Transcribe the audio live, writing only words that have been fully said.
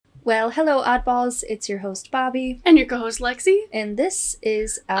Well, hello, oddballs. It's your host, Bobby. And your co-host, Lexi. And this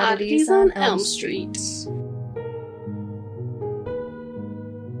is Oddities on Elm Street.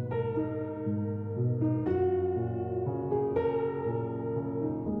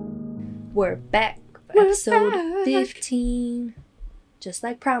 We're back for episode 15. Just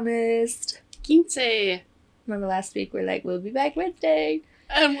like promised. 15. Remember last week we're like, we'll be back Wednesday.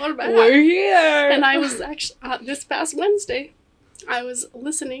 And we're back. We're here. And I was actually, this past Wednesday, I was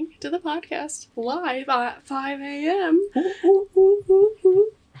listening to the podcast live at 5 a.m.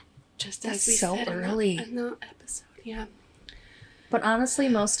 Just That's as we so said early. in the episode, yeah. But honestly,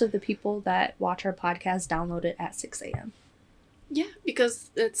 most of the people that watch our podcast download it at 6 a.m. Yeah, because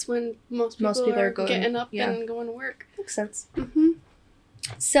it's when most people are getting up and going to work. Makes sense. Mm-hmm.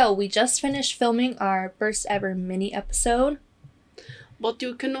 So, we just finished filming our first ever mini episode. But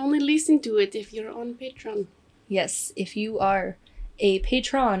you can only listen to it if you're on Patreon. Yes, if you are a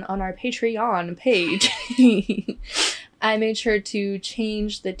patron on our Patreon page, I made sure to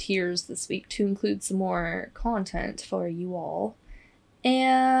change the tiers this week to include some more content for you all.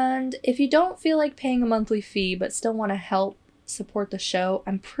 And if you don't feel like paying a monthly fee but still want to help support the show,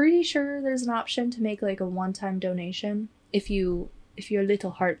 I'm pretty sure there's an option to make like a one-time donation if your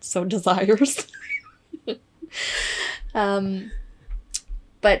little heart so desires.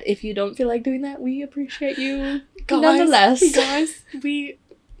 But if you don't feel like doing that, we appreciate you nonetheless. Guys, we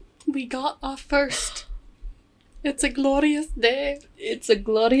got our first. It's a glorious day. It's a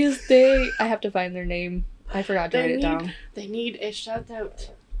glorious day. I have to find their name. I forgot to write it down. They need a shout out.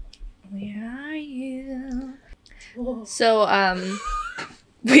 Where are you? So,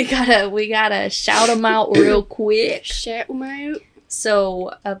 we gotta shout them out real quick. Shout them out.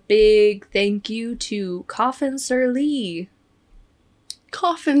 So, a big thank you to Coffin Sir Lee.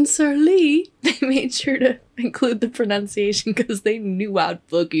 Coffin Sir Lee. They made sure to include the pronunciation because they knew I'd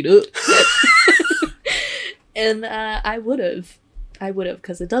fuck it up. And I would have,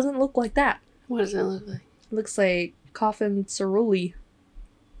 because it doesn't look like that. What does it look like? It looks like Coffin Cerulli.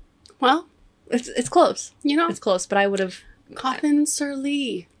 Well, it's close. You know, it's close, but I would have. Coffin Sir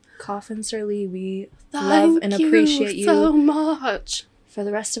Lee. Coffin Sir Lee, we love and appreciate you so much for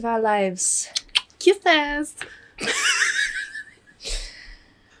the rest of our lives. Kisses.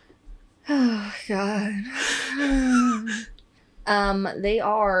 Oh God. They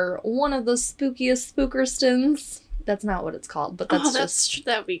are one of the spookiest spookerstons. That's not what it's called, but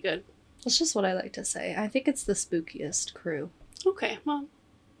that'd be good. That's just what I like to say. I think it's the spookiest crew. Okay, well.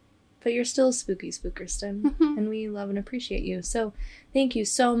 But you're still a spooky spookerston, and we love and appreciate you. So, thank you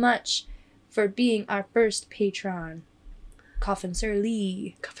so much for being our first patron, Coffin Sir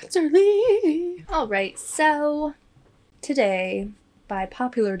Lee. Coffin Sir Lee. All right, so today, by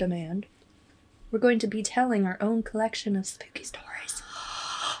popular demand, we're going to be telling our own collection of spooky stories.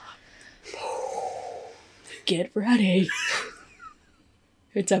 Get ready.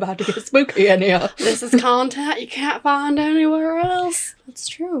 It's about to get spooky in here. This is content you can't find anywhere else. That's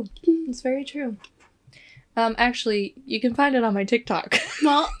true. It's very true. Actually, you can find it on my TikTok.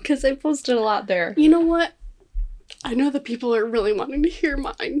 Well, because I posted a lot there. You know what? I know that people are really wanting to hear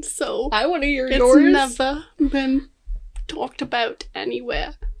mine, so I want to hear yours. It's never been talked about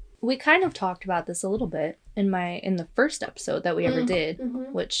anywhere. We kind of talked about this a little bit in the first episode that we ever did,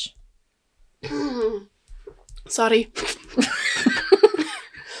 which sorry.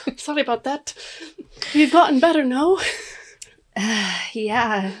 Sorry about that. We've gotten better now.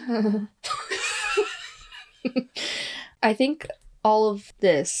 Yeah. I think all of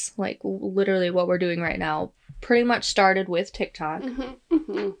this, like literally what we're doing right now, pretty much started with TikTok.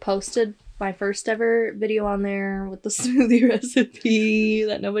 Posted my first ever video on there with the smoothie recipe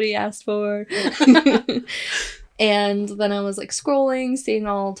that nobody asked for. And then I was like scrolling, seeing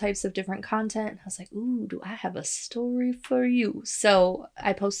all types of different content. And I was like, ooh, do I have a story for you? So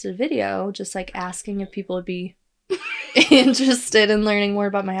I posted a video just like asking if people would be interested in learning more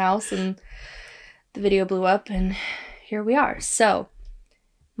about my house. And the video blew up and here we are. So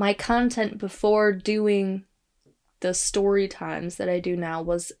my content before doing the story times that I do now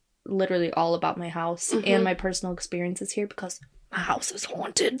was literally all about my house and my personal experiences here because my house is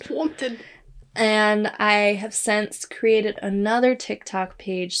haunted. And I have since created another TikTok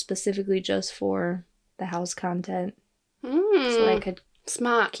page specifically just for the house content. So I could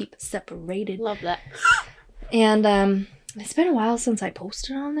keep it separated. Love that. And it's been a while since I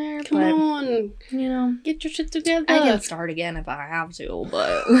posted on there. Come on. You know. Get your shit together. I can start again if I have to,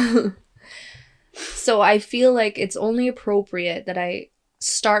 but... So I feel like it's only appropriate that I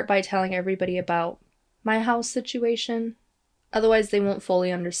start by telling everybody about my house situation. Otherwise, they won't fully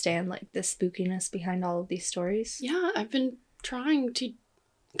understand, like, the spookiness behind all of these stories. Yeah, I've been trying to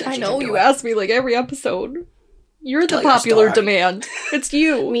I know you ask me like every episode. You're the popular demand. It's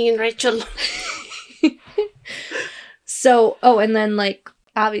you. Me and Rachel. So, and then like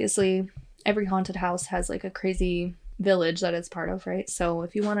obviously every haunted house has like a crazy village that it's part of, right? So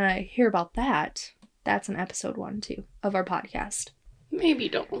if you want to hear about that, that's an episode 1 too of our podcast. Maybe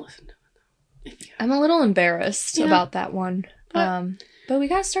don't listen to it. I'm a little embarrassed about that one. But we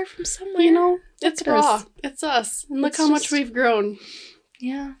gotta start from somewhere. You know, it's raw. It's us. And look how much we've grown.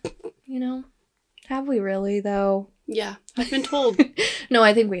 Yeah. You know, have we really though? Yeah, I've been told. No,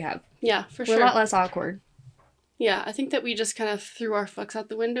 I think we have. Yeah, for sure. We're a lot less awkward. Yeah, I think that we just kind of threw our fucks out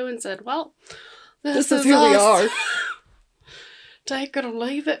the window and said, well, this is who we are. Take it or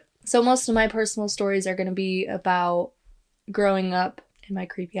leave it. So most of my personal stories are going to be about growing up in my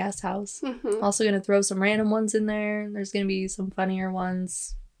creepy ass house. Mm-hmm. I'm also going to throw some random ones in there. There's going to be some funnier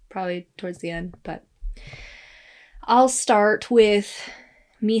ones probably towards the end, but I'll start with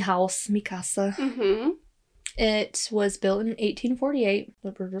mi house, mi casa. Mm-hmm. It was built in 1848,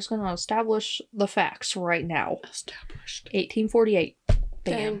 but we're just going to establish the facts right now. 1848. Bam.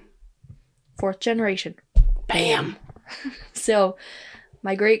 Dang. 4th generation. Bam. So,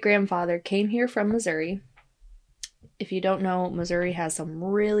 my great-grandfather came here from Missouri. If you don't know, Missouri has some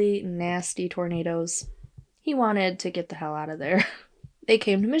really nasty tornadoes. He wanted to get the hell out of there. They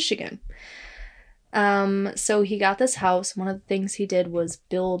came to Michigan. So he got this house. One of the things he did was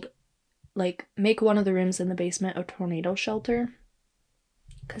make one of the rooms in the basement a tornado shelter.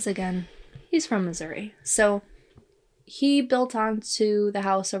 Because again, he's from Missouri. So he built onto the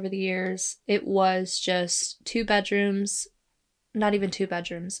house over the years. It was just 2 bedrooms, not even 2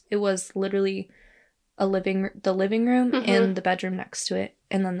 bedrooms. It was literally the living room and the bedroom next to it,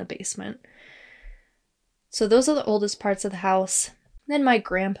 and then the basement. So those are the oldest parts of the house. Then my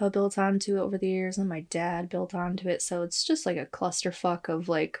grandpa built onto it over the years, and my dad built onto it. So it's just like a clusterfuck of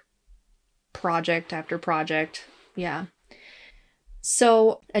like project after project. Yeah.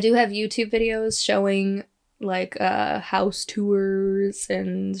 So I do have YouTube videos showing like house tours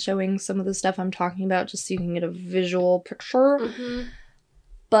and showing some of the stuff I'm talking about just so you can get a visual picture. Mm-hmm.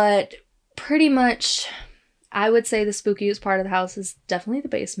 But pretty much I would say the spookiest part of the house is definitely the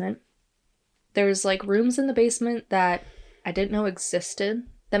basement. There's like rooms in the basement that I didn't know existed,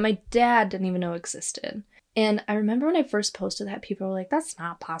 that my dad didn't even know existed. And I remember when I first posted that, people were like, that's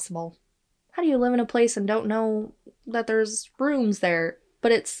not possible. How do you live in a place and don't know that there's rooms there?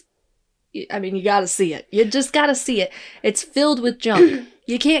 But I mean, you gotta see it. You just gotta see it. It's filled with junk.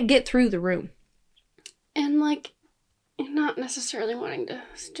 You can't get through the room. And like, you're not necessarily wanting to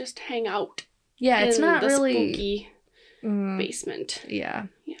just hang out. Yeah, it's not the really spooky basement. Yeah.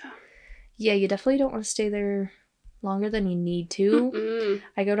 Yeah. Yeah, you definitely don't want to stay there longer than you need to. Mm-mm.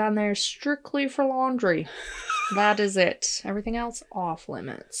 I go down there strictly for laundry. That is it. Everything else off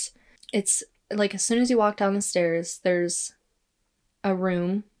limits. It's like as soon as you walk down the stairs, there's a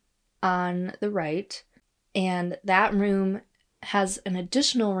room on the right, and that room has an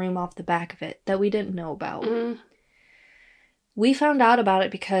additional room off the back of it that we didn't know about. We found out about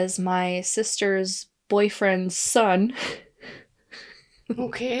it because my sister's boyfriend's son.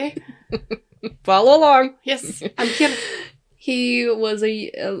 Okay. Follow along. Yes, I'm kidding. He was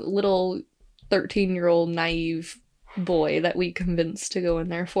a little 13-year-old naive boy that we convinced to go in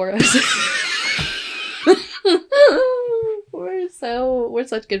there for us. We're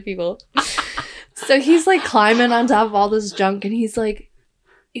such good people. So he's like climbing on top of all this junk and he's like,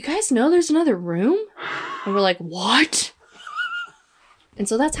 you guys know there's another room? And we're like, what? And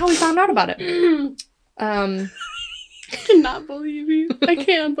so that's how we found out about it. I cannot believe you. I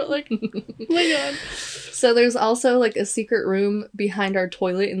can, but like, oh my god. So there's also like a secret room behind our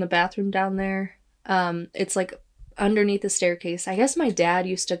toilet in the bathroom down there. It's like underneath the staircase. I guess my dad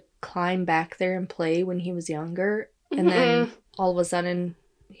used to climb back there and play when he was younger. And then all of a sudden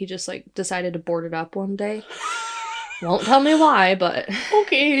he just like decided to board it up one day. Won't tell me why, but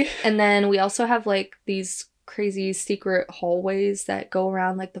okay. And then we also have like these crazy secret hallways that go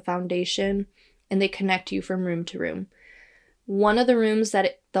around like the foundation and they connect you from room to room. One of the rooms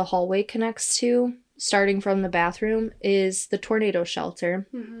that the hallway connects to, starting from the bathroom, is the tornado shelter.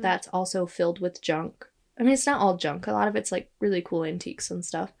 That's also filled with junk. I mean, it's not all junk. A lot of it's like really cool antiques and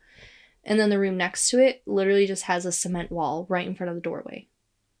stuff. And then the room next to it literally just has a cement wall right in front of the doorway.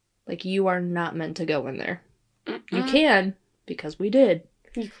 Like, you are not meant to go in there. You can, because we did.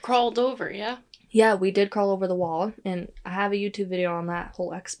 You crawled over, yeah? Yeah, we did crawl over the wall, and I have a YouTube video on that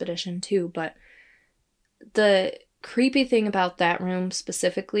whole expedition too, but the creepy thing about that room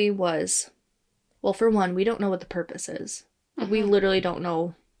specifically was, well, for one, we don't know what the purpose is. We literally don't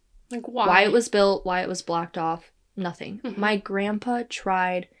know like why it was built, why it was blocked off. Nothing. Mhm. My grandpa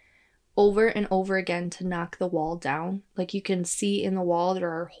tried over and over again to knock the wall down. Like, you can see in the wall there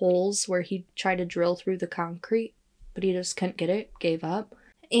are holes where he tried to drill through the concrete, but he just couldn't get it, gave up.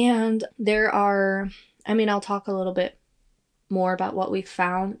 And there are, I mean, I'll talk a little bit more about what we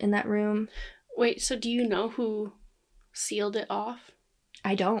found in that room. Wait, so do you know who sealed it off?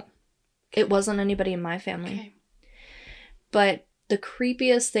 I don't. It wasn't anybody in my family. Okay. But the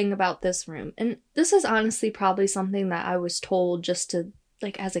creepiest thing about this room, and this is honestly probably something that I was told just to,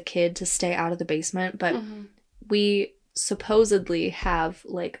 like, as a kid, to stay out of the basement, but Mhm. we supposedly have,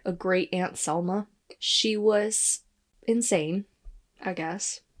 like, a great Aunt Selma. She was insane, I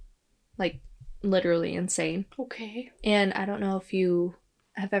guess. Like, literally insane. Okay. And I don't know if you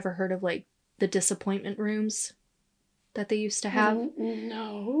have ever heard of, like, the disappointment rooms that they used to have.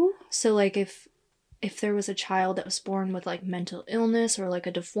 No. So, like, if there was a child that was born with, like, mental illness or, like,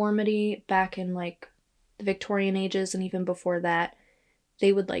 a deformity back in, like, the Victorian ages and even before that,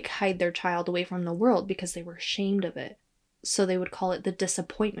 they would, like, hide their child away from the world because they were ashamed of it. So they would call it the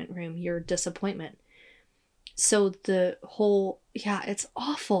disappointment room, your disappointment. So the whole, yeah, it's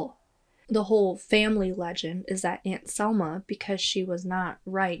awful. The whole family legend is that Aunt Selma, because she was not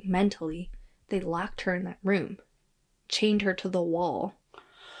right mentally, they locked her in that room, chained her to the wall.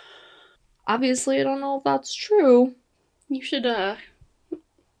 Obviously, I don't know if that's true. You should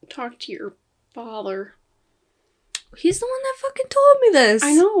talk to your father. He's the one that fucking told me this.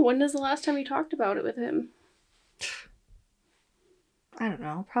 I know. When is the last time you talked about it with him? I don't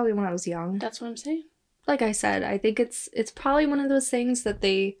know. Probably when I was young. That's what I'm saying. Like I said, I think it's probably one of those things that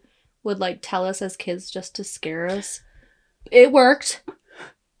they would, like, tell us as kids just to scare us. It worked.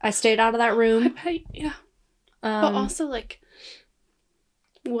 I stayed out of that I room. bet, yeah. But also, like,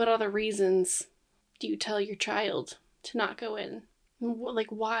 what other reasons do you tell your child to not go in?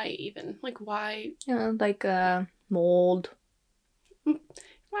 Like, why even? Like, why? Yeah, like mold. If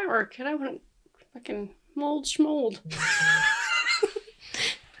I were a kid, I wouldn't fucking mold schmold.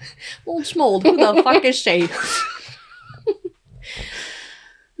 Mold schmold. Who the fuck is she?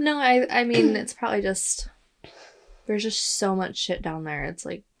 No, I mean, it's probably just, there's just so much shit down there. It's,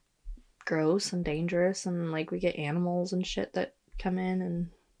 like, gross and dangerous, and, like, we get animals and shit that come in, and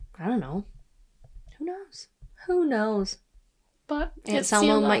I don't know. Who knows? Who knows? But Aunt it's Selma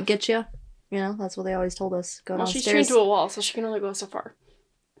sealed might off. get you. You know, that's what they always told us. Go Well, she's downstairs. chained to a wall, so she can only go so far.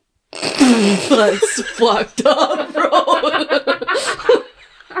 That's fucked up, bro.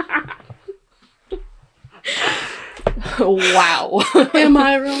 Wow. Am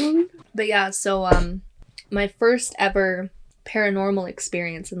I wrong? But yeah, so my first ever paranormal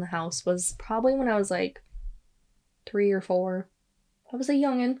experience in the house was probably when I was like 3 or 4. I was a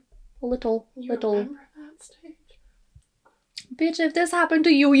youngin', a little. Remember that stage? Bitch, if this happened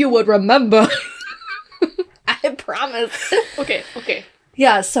to you, you would remember. I promise. Okay.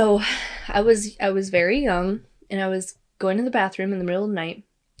 Yeah, so I was very young, and I was going to the bathroom in the middle of the night,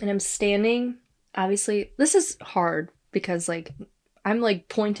 and I'm standing. Obviously, this is hard because, like, I'm, like,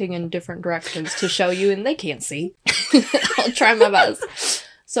 pointing in different directions to show you, and they can't see. I'll try my best.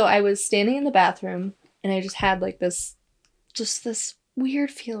 So I was standing in the bathroom, and I just had, like, this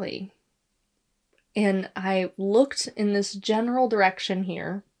weird feeling. And I looked in this general direction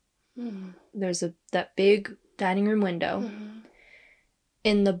here. Mm. There's that big dining room window. Mm-hmm.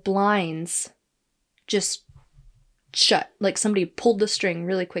 And the blinds just shut. Like, somebody pulled the string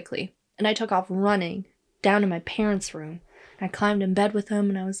really quickly. And I took off running down to my parents' room. I climbed in bed with them,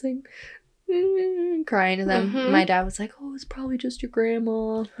 and I was like, crying to them. Mhm. My dad was like, oh, it's probably just your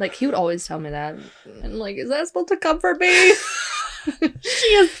grandma. Like, he would always tell me that. And, like, is that supposed to comfort me?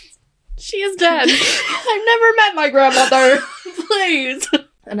 She is dead. I've never met my grandmother. Please.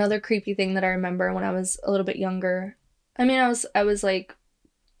 Another creepy thing that I remember when I was a little bit younger. I mean, I was like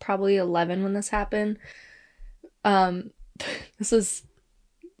probably 11 when this happened. This is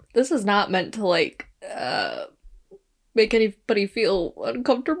not meant to, like, make anybody feel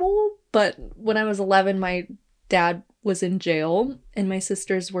uncomfortable, but when I was 11, my dad was in jail and my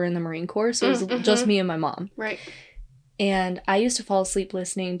sisters were in the Marine Corps, so it was just me and my mom. Right. And I used to fall asleep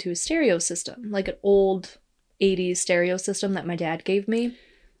listening to a stereo system, like an old 80s stereo system that my dad gave me.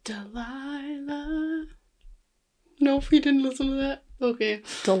 Delilah. No, if we didn't listen to that. Okay.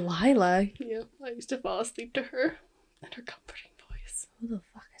 Delilah? Yeah, I used to fall asleep to her and her comforting voice. Who the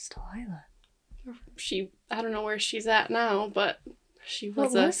fuck is Delilah? I don't know where she's at now, but she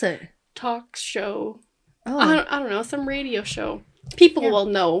What was was it? talk show. Oh, I don't know, some radio show. People will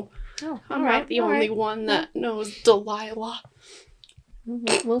know. I'm not the only one that knows Delilah.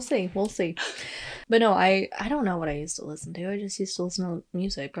 We'll see. But no, I don't know what I used to listen to. I just used to listen to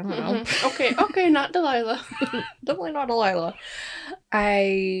music. I don't know. Okay, not Delilah. Definitely not Delilah.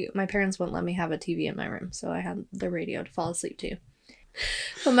 My parents wouldn't let me have a TV in my room, so I had the radio to fall asleep to.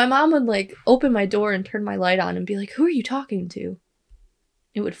 But my mom would like open my door and turn my light on and be like, "Who are you talking to?"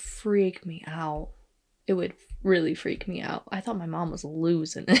 It would freak me out. It would really freak me out. I thought my mom was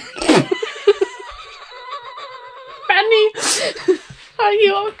losing it. Penny, are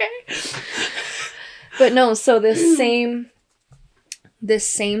you okay? But no, so this same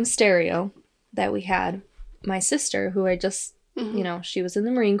stereo that we had, my sister, who I just, you know, she was in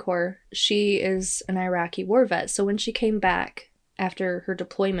the Marine Corps. She is an Iraqi war vet. So when she came back after her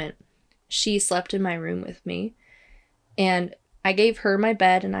deployment, she slept in my room with me. And I gave her my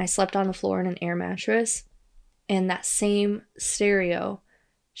bed and I slept on the floor in an air mattress. And that same stereo,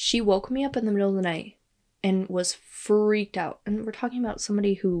 she woke me up in the middle of the night and was freaked out. And we're talking about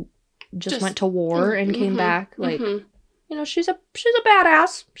somebody who just went to war and came back. Like, you know, she's a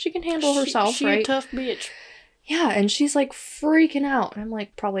badass. She can handle herself, she right? a tough bitch. Yeah, and she's like freaking out. I'm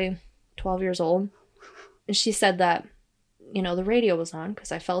like probably 12 years old. And she said that, you know, the radio was on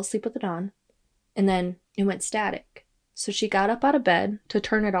because I fell asleep with it on. And then it went static. So she got up out of bed to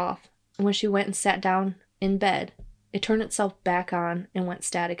turn it off. And when she went and sat down in bed, it turned itself back on and went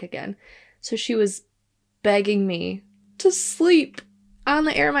static again. So she was begging me to sleep on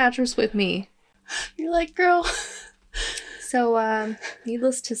the air mattress with me. You're like, girl. So,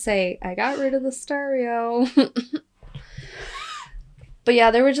 needless to say, I got rid of the stereo. But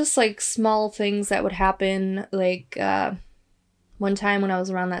yeah, there were just like small things that would happen. Like, one time when I was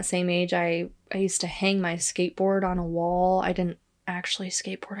around that same age, I used to hang my skateboard on a wall. I didn't actually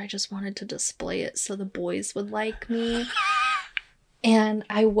skateboard. I just wanted to display it so the boys would like me. And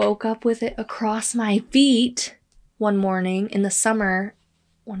I woke up with it across my feet one morning in the summer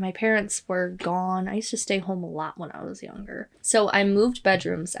when my parents were gone. I used to stay home a lot when I was younger. So I moved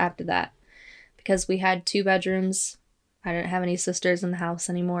bedrooms after that because we had 2 bedrooms. I didn't have any sisters in the house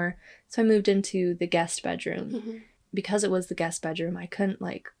anymore. So I moved into the guest bedroom. Because it was the guest bedroom, I couldn't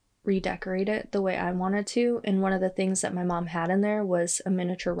like redecorate it the way I wanted to. And one of the things that my mom had in there was a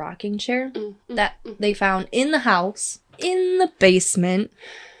miniature rocking chair that they found in the house, in the basement.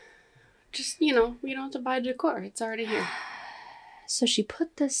 Just, you know, you don't have to buy decor. It's already here. So she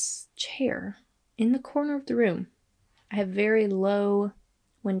put this chair in the corner of the room. I have very low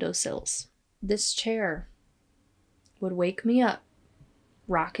windowsills. This chair would wake me up,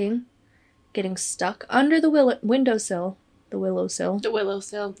 rocking, getting stuck under the windowsill. The willowsill. The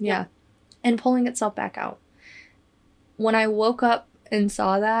willowsill. Yeah. And pulling itself back out. When I woke up and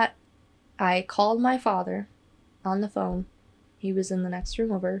saw that, I called my father on the phone. He was in the next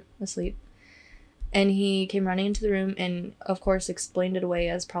room over, asleep. And he came running into the room and, of course, explained it away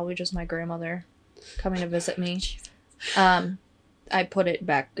as probably just my grandmother coming to visit me. I put it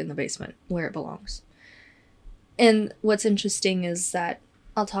back in the basement where it belongs. And what's interesting is that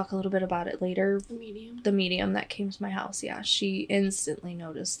I'll talk a little bit about it later. The medium that came to my house, yeah. She instantly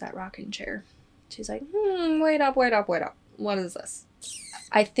noticed that rocking chair. She's like, wait up. What is this?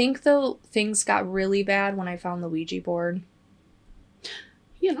 I think, though, things got really bad when I found the Ouija board.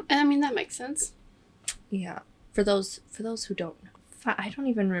 You know, I mean, that makes sense. Yeah. For those who don't know, I don't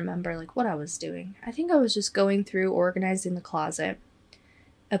even remember, like, what I was doing. I think I was just going through, organizing the closet.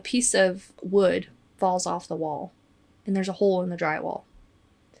 A piece of wood falls off the wall, and there's a hole in the drywall.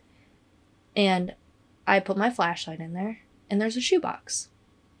 And I put my flashlight in there, and there's a shoebox.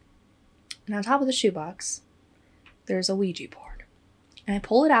 And on top of the shoebox, there's a Ouija board. And I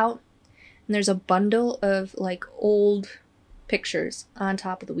pull it out, and there's a bundle of, like, old pictures on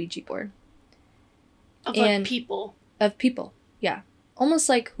top of the Ouija board. Of, like, people. Of people, yeah. Almost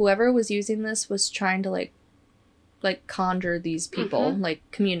like whoever was using this was trying to, like conjure these people, like,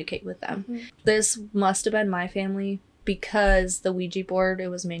 communicate with them. This must have been my family, because the Ouija board, it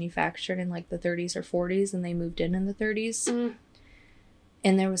was manufactured in like the 30s or 40s and they moved in the 30s.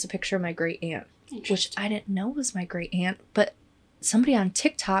 And there was a picture of my great aunt, which I didn't know was my great aunt, but somebody on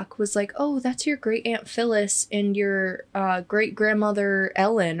TikTok was like, oh, that's your great aunt Phyllis and your great grandmother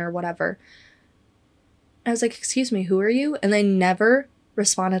Ellen or whatever. I was like, excuse me, who are you? And they never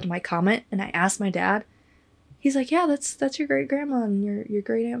responded to my comment. And I asked my dad. He's like, yeah, that's your great grandma and your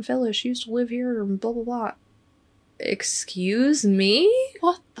great aunt Phyllis. She used to live here and blah blah blah. Excuse me?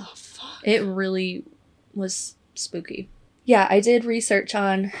 What the fuck? It really was spooky. Yeah, I did research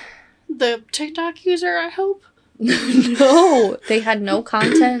on... The TikTok user, I hope? No! They had no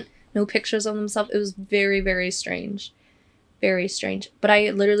content, no pictures of themselves. It was very, very strange. Very strange. But I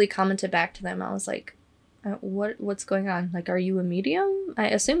literally commented back to them. I was like, what's going on? Like, are you a medium? I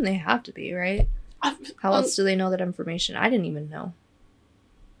assume they have to be, right? How else do they know that information? I didn't even know.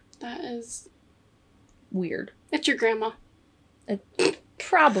 That is... weird. It's your grandma.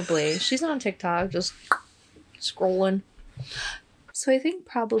 Probably. She's on TikTok, just scrolling. So I think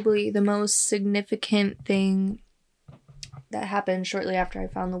probably the most significant thing that happened shortly after I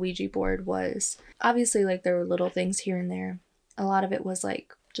found the Ouija board was, obviously, like, there were little things here and there. A lot of it was,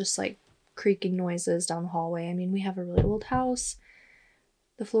 like, just, like, creaking noises down the hallway. I mean, we have a really old house.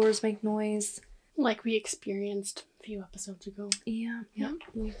 The floors make noise. Like we experienced a few episodes ago. Yeah.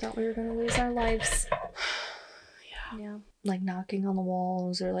 We thought we were going to lose our lives. Yeah. Like knocking on the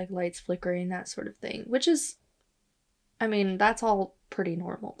walls or like lights flickering, that sort of thing. Which is, I mean, that's all pretty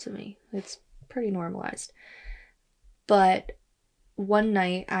normal to me. It's pretty normalized. But one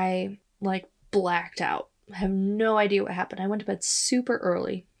night I like blacked out. I have no idea what happened. I went to bed super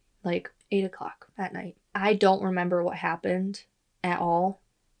early, like 8 o'clock at night. I don't remember what happened at all.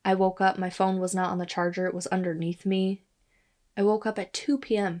 I woke up, my phone was not on the charger. It was underneath me. I woke up at 2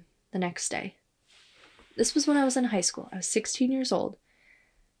 p.m. the next day. This was when I was in high school. I was 16 years old.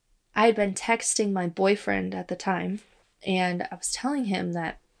 I had been texting my boyfriend at the time, and I was telling him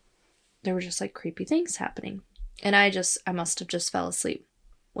that there were just like creepy things happening. And I must have just fell asleep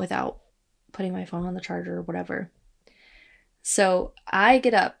without putting my phone on the charger or whatever. So I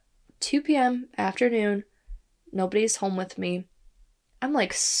get up 2 p.m. afternoon. Nobody's home with me. I'm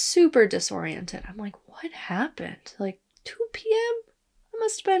like super disoriented. I'm like, what happened? Like 2 p.m.? I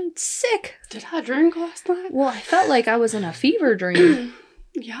must have been sick. Did I drink last night? Well, I felt like I was in a fever dream.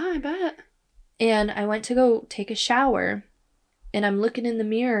 Yeah, I bet. And I went to go take a shower, and I'm looking in the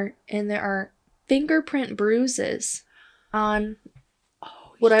mirror, and there are fingerprint bruises on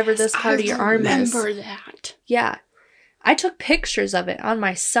whatever this part of your arm is. I remember that. Yeah. I took pictures of it on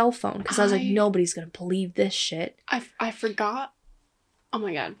my cell phone because I was like, nobody's going to believe this shit. I forgot. Oh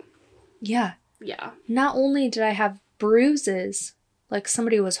my god. Yeah. Yeah. Not only did I have bruises, like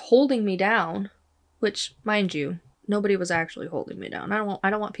somebody was holding me down, which, mind you, nobody was actually holding me down. I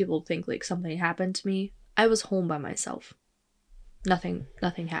don't want people to think like something happened to me. I was home by myself. Nothing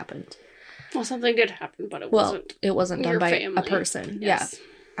happened. Well, something did happen, but it wasn't done by family. A person. Yes.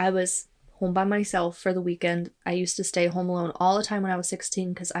 Yeah. I was home by myself for the weekend. I used to stay home alone all the time when I was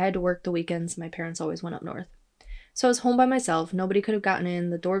 16 because I had to work the weekends. My parents always went up north. So I was home by myself. Nobody could have gotten in.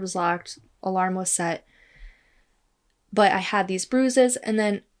 The door was locked. Alarm was set. But I had these bruises, and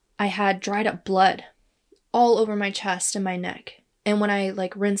then I had dried up blood all over my chest and my neck. And when I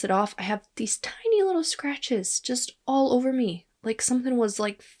like rinse it off, I have these tiny little scratches just all over me. Like something was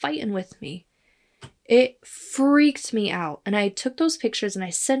like fighting with me. It freaked me out. And I took those pictures and I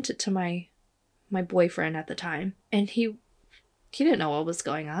sent it to my boyfriend at the time. And he didn't know what was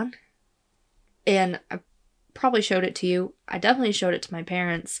going on. And I probably showed it to you. I definitely showed it to my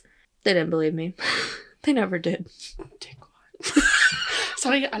parents. They didn't believe me. They never did.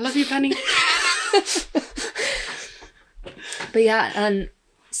 Sorry, I love you, Penny. But yeah, and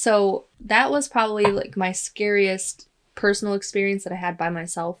so that was probably like my scariest personal experience that I had by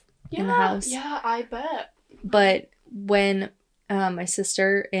myself in the house. Yeah, I bet. But when my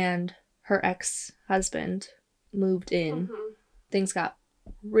sister and her ex-husband moved in, things got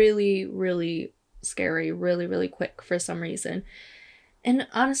really, really scary, really, really quick for some reason. And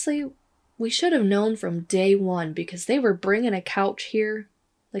honestly, we should have known from day one because they were bringing a couch here.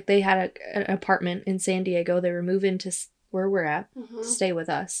 Like they had an apartment in San Diego. They were moving to where we're at to stay with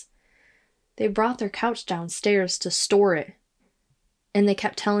us. They brought their couch downstairs to store it. And they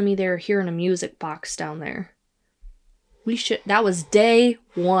kept telling me they were hearing a music box down there. That was day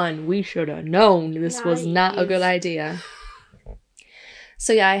one. We should have known this was not a good idea.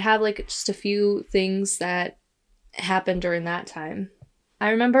 So yeah, I have like just a few things that happened during that time. I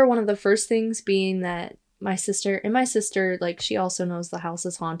remember one of the first things being that my sister, like, she also knows the house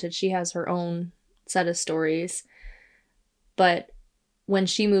is haunted. She has her own set of stories. But when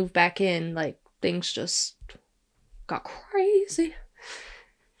she moved back in, like, things just got crazy.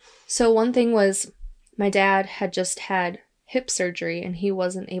 So one thing was my dad had just had hip surgery and he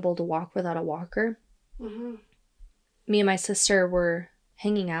wasn't able to walk without a walker. Me and my sister were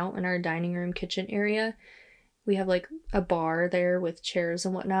hanging out in our dining room kitchen area. We have like a bar there with chairs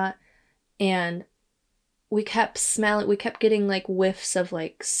and whatnot. And we kept getting like whiffs of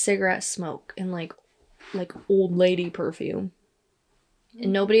like cigarette smoke and like old lady perfume.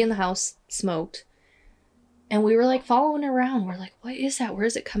 And nobody in the house smoked. And we were like following around. We're like, what is that? Where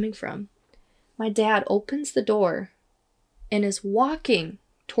is it coming from? My dad opens the door and is walking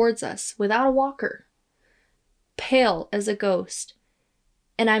towards us without a walker. Pale as a ghost.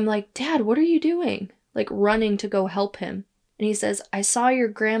 And I'm like, Dad, what are you doing? Like running to go help him. And he says, I saw your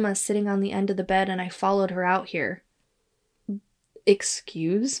grandma sitting on the end of the bed and I followed her out here.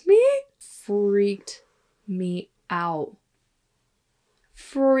 Excuse me? Freaked me out.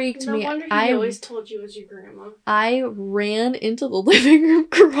 Freaked me out. No wonder he always told you it was your grandma. I ran into the living room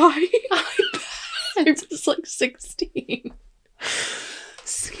crying. I was like 16.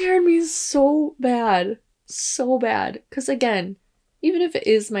 Scared me so bad. So bad. Because again, even if it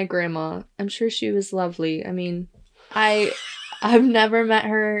is my grandma, I'm sure she was lovely. I mean, I've never met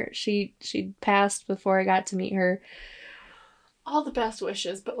her. She passed before I got to meet her. All the best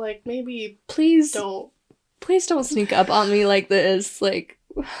wishes, but like maybe please don't sneak up on me like this. Like,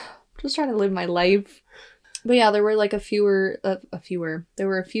 just trying to live my life. But yeah, there were like there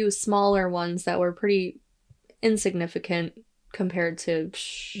were a few smaller ones that were pretty insignificant compared to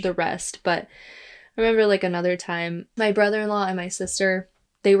the rest. But I remember like another time, my brother-in-law and my sister,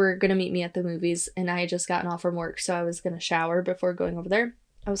 they were going to meet me at the movies, and I had just gotten off from work, so I was going to shower before going over there.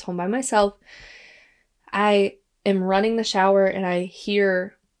 I was home by myself. I am running the shower, and I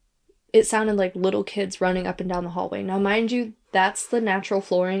hear, it sounded like little kids running up and down the hallway. Now, mind you, that's the natural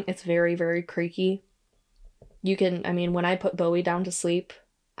flooring. It's very, very creaky. You can, I mean, when I put Bowie down to sleep,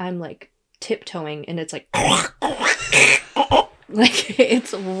 I'm like tiptoeing, and it's like, like,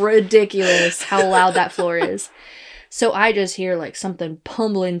 it's ridiculous how loud that floor is. So I just hear like something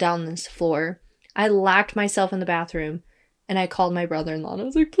pummeling down this floor. I locked myself in the bathroom and I called my brother-in-law and I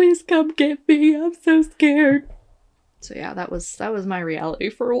was like, please come get me. I'm so scared. So yeah, that was my reality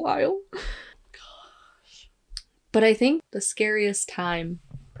for a while. Gosh. But I think the scariest time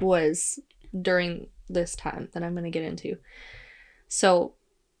was during this time that I'm going to get into. So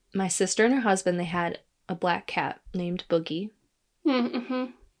my sister and her husband, they had a black cat named Boogie. Mm-hmm.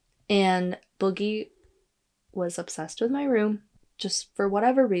 And Boogie was obsessed with my room, just for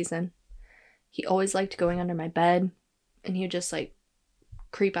whatever reason. He always liked going under my bed, and he would just like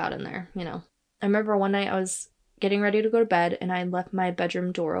creep out in there, you know. I remember one night I was getting ready to go to bed, and I left my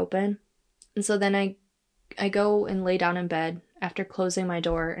bedroom door open. And so then I go and lay down in bed after closing my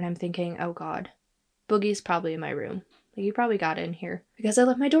door, and I'm thinking, oh God, Boogie's probably in my room. Like, he probably got in here because I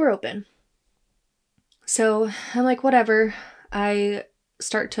left my door open. So I'm like, whatever. I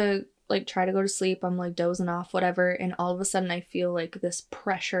start to like try to go to sleep. I'm like dozing off, whatever. And all of a sudden I feel like this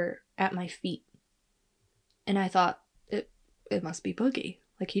pressure at my feet. And I thought, it must be Boogie.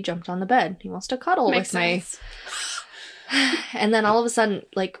 Like, he jumped on the bed. He wants to cuddle with me. And then all of a sudden,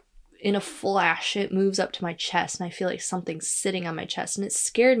 like in a flash, it moves up to my chest and I feel like something's sitting on my chest. And it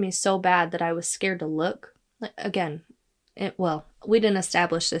scared me so bad that I was scared to look. Like, again, we didn't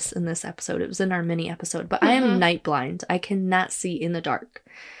establish this in this episode. It was in our mini episode. But I am night blind. I cannot see in the dark.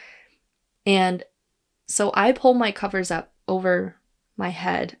 And so I pull my covers up over my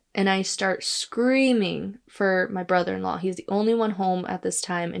head and I start screaming for my brother-in-law. He's the only one home at this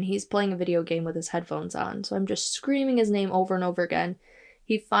time and he's playing a video game with his headphones on. So I'm just screaming his name over and over again.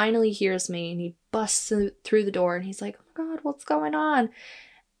 He finally hears me and he busts through the door and he's like, oh my God, what's going on?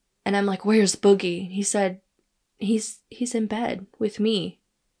 And I'm like, where's Boogie? He said, he's in bed with me.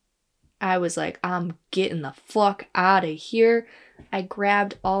 I was like, I'm getting the fuck out of here. I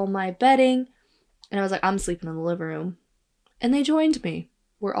grabbed all my bedding and I was like, I'm sleeping in the living room. And they joined me.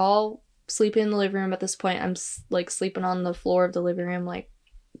 We're all sleeping in the living room at this point. I'm like sleeping on the floor of the living room, like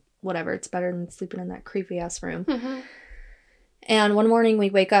whatever. It's better than sleeping in that creepy ass room. Mm-hmm. And one morning we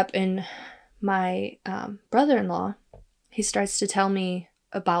wake up and my brother-in-law, he starts to tell me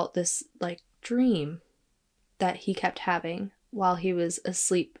about this like dream that he kept having while he was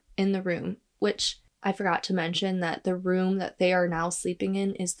asleep in the room, which I forgot to mention that the room that they are now sleeping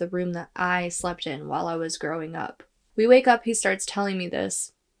in is the room that I slept in while I was growing up. We wake up, he starts telling me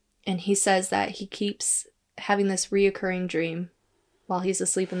this, and he says that he keeps having this reoccurring dream while he's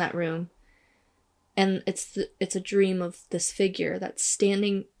asleep in that room. And it's a dream of this figure that's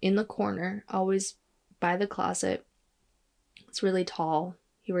standing in the corner, always by the closet. It's really tall.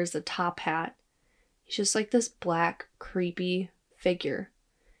 He wears a top hat. He's just like this black, creepy figure.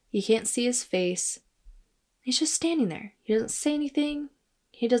 You can't see his face. He's just standing there. He doesn't say anything.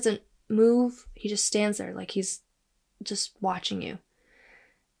 He doesn't move. He just stands there like he's just watching you.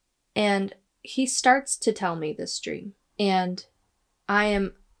 And he starts to tell me this dream. And I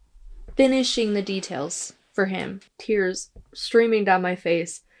am finishing the details for him. Tears streaming down my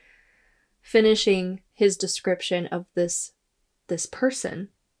face. Finishing his description of this person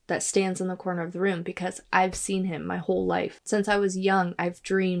that stands in the corner of the room, because I've seen him my whole life. Since I was young, I've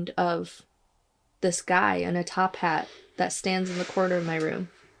dreamed of this guy in a top hat that stands in the corner of my room.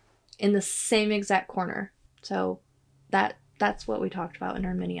 In the same exact corner. So that's what we talked about in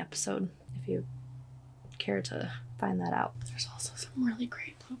our mini episode, if you care to find that out. There's also some really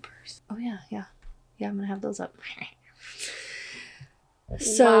great bloopers. Oh, yeah. Yeah, I'm going to have those up.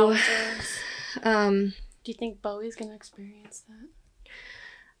 So, do you think Bowie's going to experience that?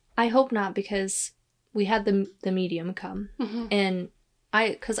 I hope not, because we had the medium come. Mm-hmm. And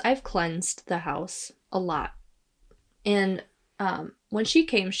because I've cleansed the house a lot. And when she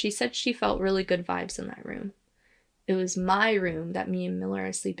came, she said she felt really good vibes in that room. It was my room that me and Miller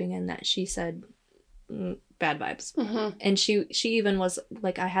are sleeping in that she said bad vibes. Mm-hmm. And she even was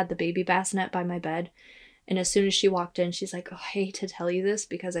like, I had the baby bassinet by my bed. And as soon as she walked in, she's like, oh, I hate to tell you this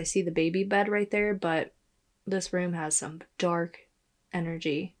because I see the baby bed right there, but this room has some dark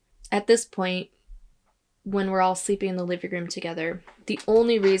energy. At this point, when we're all sleeping in the living room together, the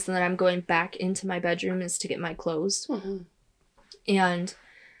only reason that I'm going back into my bedroom is to get my clothes. Mm-hmm. And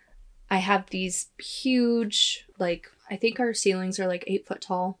I have these huge, like, I think our ceilings are like 8 foot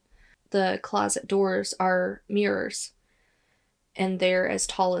tall. The closet doors are mirrors. And they're as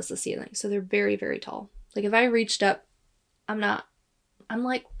tall as the ceiling. So they're very, very tall. Like, if I reached up, I'm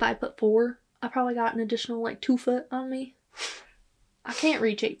like 5'4". I probably got an additional, like, 2 foot on me. I can't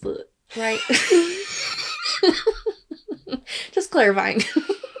reach 8 foot, right? Just clarifying.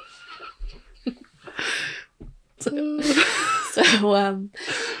 So,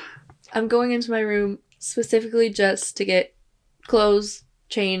 I'm going into my room specifically just to get clothes,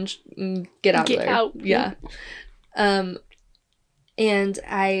 change, and get out of there. Get out. Yeah. And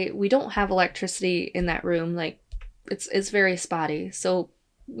we don't have electricity in that room. Like, it's very spotty. So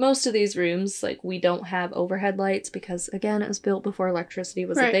most of these rooms, like, we don't have overhead lights because, again, it was built before electricity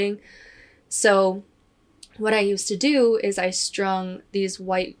was a thing. So what I used to do is I strung these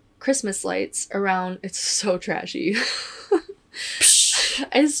white Christmas lights around. It's so trashy.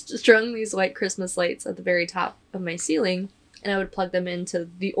 I strung these white Christmas lights at the very top of my ceiling, and I would plug them into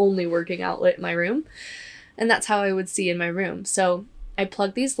the only working outlet in my room. And that's how I would see in my room. So I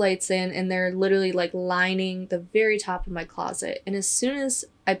plug these lights in, and they're literally like lining the very top of my closet. And as soon as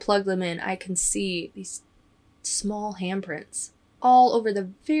I plug them in, I can see these small handprints all over the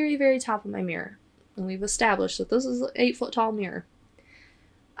very, very top of my mirror. And we've established that this is an 8 foot tall mirror.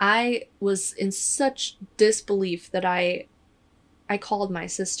 I was in such disbelief that I called my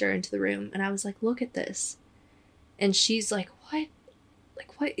sister into the room, and I was like, look at this. And she's like, what?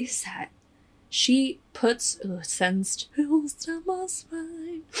 Like, what is that? She puts... Oh, it sends chills down my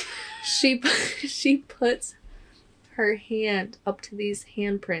spine. She puts her hand up to these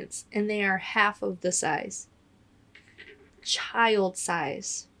handprints, and they are half of the size. Child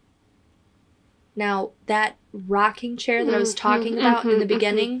size. Now, that rocking chair that I was talking about in the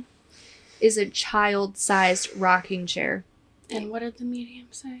beginning is a child-sized rocking chair. And what did the medium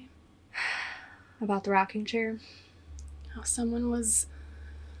say? About the rocking chair? How someone was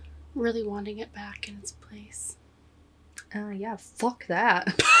really wanting it back in its place. Yeah, fuck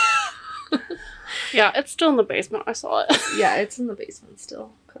that. Yeah, it's still in the basement. I saw it. Yeah, it's in the basement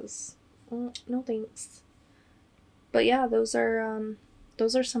still, because no thanks. But yeah, those are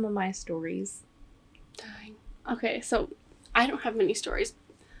some of my stories. Dang. Okay, so I don't have many stories.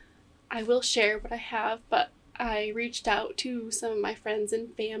 I will share what I have, but I reached out to some of my friends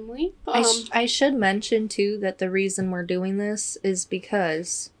and family. I should mention, too, that the reason we're doing this is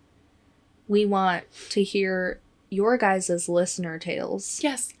because we want to hear your guys' listener tales.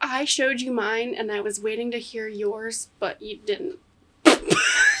 Yes, I showed you mine, and I was waiting to hear yours, but you didn't.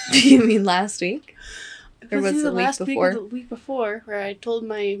 You mean last week? Or was it the week before? Week or the week before, where I told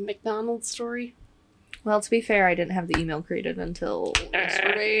my McDonald's story. Well, to be fair, I didn't have the email created until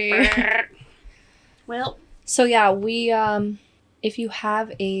yesterday. Well... So yeah, we, if you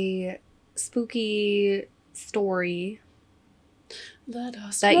have a spooky story that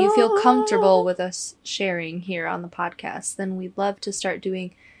you feel comfortable with us sharing here on the podcast, then we'd love to start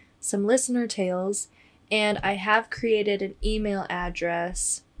doing some listener tales. And I have created an email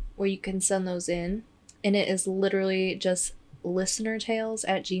address where you can send those in. And it is literally just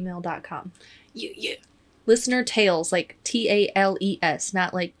listenertales@gmail.com. Yeah. Listener tales, like TALES,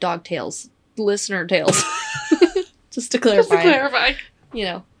 not like dog tails. Listener tales. Just to clarify. You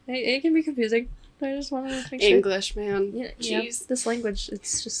know, it can be confusing. I just want to make sure. English, man. Yeah, jeez. This language,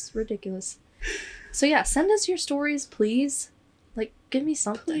 it's just ridiculous. So yeah, send us your stories, please. Like, give me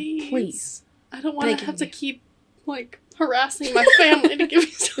something. Please. I don't want to have to keep, like, harassing my family to give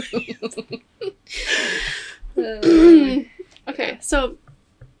me stories. Okay, so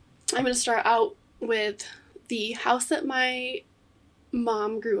I'm going to start out with the house that my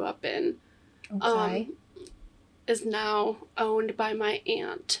mom grew up in. Okay. Is now owned by my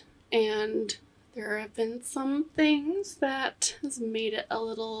aunt, and there have been some things that has made it a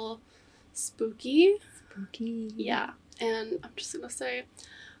little Spooky. Spooky. Yeah. And I'm just going to say,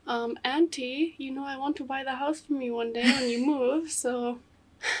 Auntie, you know I want to buy the house from you one day when you move, so...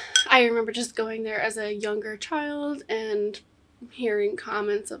 I remember just going there as a younger child and hearing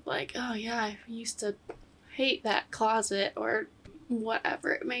comments of like, oh yeah, I used to hate that closet or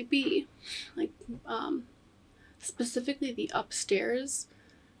whatever it may be. Like, specifically the upstairs,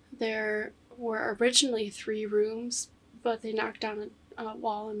 there were originally 3 rooms, but they knocked down a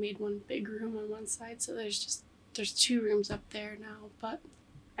wall and made one big room on one side, so there's 2 rooms up there now. But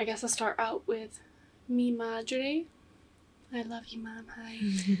I guess I'll start out with mi madre. I love you, Mom. Hi.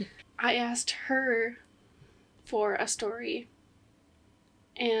 I asked her for a story,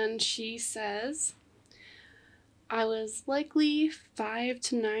 and she says, I was likely 5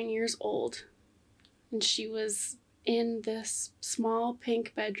 to 9 years old, and she was in this small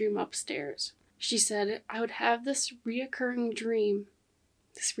pink bedroom upstairs. She said, I would have this reoccurring dream,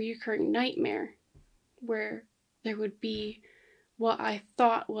 this reoccurring nightmare, where there would be what I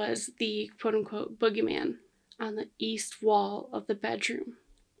thought was the quote-unquote boogeyman on the east wall of the bedroom.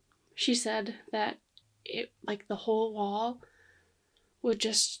 She said that it, like the whole wall would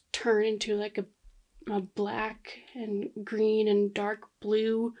just turn into like a black and green and dark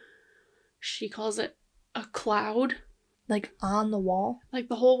blue. She calls it a cloud. Like on the wall? Like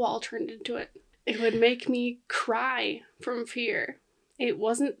the whole wall turned into it. It would make me cry from fear. It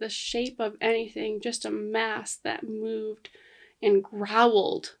wasn't the shape of anything, just a mass that moved and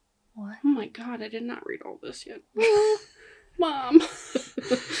growled. What? Oh my god, I did not read all this yet. Mom.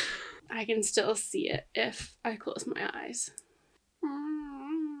 I can still see it if I close my eyes.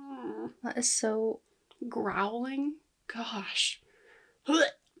 That is so... Growling? Gosh. Then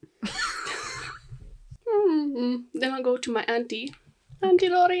I'll go to my auntie. Auntie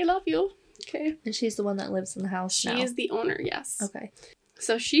Lori, I love you. Okay. And she's the one that lives in the house now? She is the owner, yes. Okay.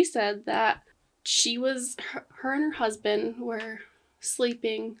 So she said that she was... Her and her husband were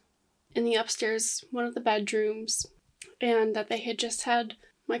sleeping in the upstairs, one of the bedrooms, and that they had just had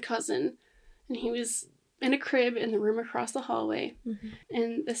my cousin, and he was in a crib in the room across the hallway. Mm-hmm.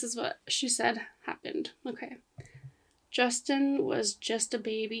 And this is what she said happened. Okay. Justin was just a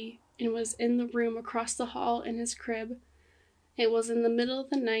baby and was in the room across the hall in his crib. It was in the middle of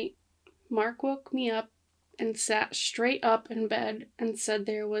the night. Mark woke me up and sat straight up in bed and said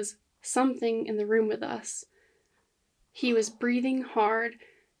there was something in the room with us. He was breathing hard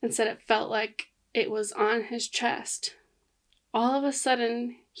and said it felt like it was on his chest. All of a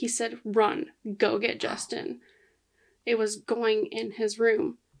sudden, he said, run, go get Justin. It was going in his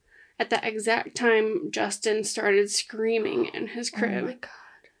room. At that exact time, Justin started screaming in his crib. Oh my god.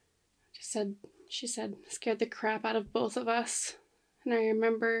 She said, scared the crap out of both of us. And I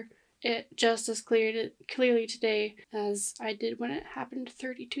remember it just as clearly today as I did when it happened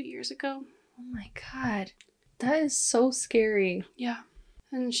 32 years ago. Oh my god. That is so scary. Yeah.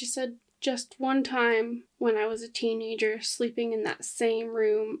 And she said, just one time when I was a teenager sleeping in that same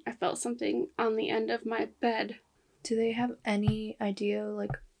room, I felt something on the end of my bed. Do they have any idea,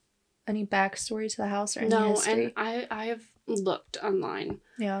 like, any backstory to the house or any history? No, and I have looked online.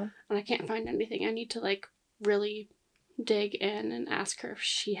 Yeah. And I can't find anything. I need to, like, really dig in and ask her if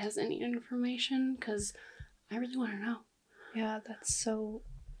she has any information, because I really want to know. Yeah, that's so...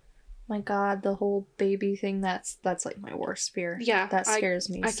 My god, the whole baby thing, that's like my worst fear. Yeah. That scares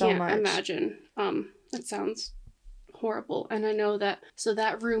me so much. I can't imagine. It sounds horrible. And I know that, so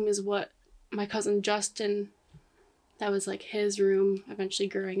that room is what my cousin Justin, that was like his room eventually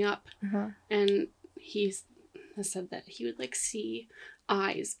growing up. Uh-huh. And he has said that he would like see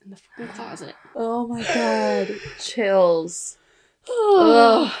eyes in the fucking closet. Oh my god. Chills.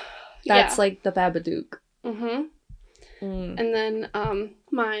 Ugh. That's like the Babadook. Mm-hmm. Mm. And then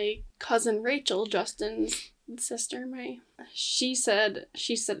my cousin Rachel, Justin's sister, she said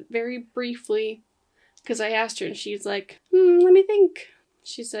very briefly, because I asked her and she's like, let me think.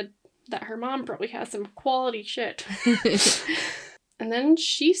 She said that her mom probably has some quality shit. And then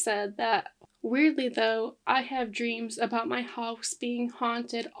she said that, weirdly though, I have dreams about my house being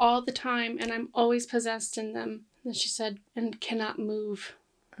haunted all the time and I'm always possessed in them. And she said, and cannot move.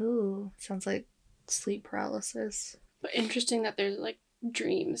 Ooh, sounds like sleep paralysis. But interesting that there's, like,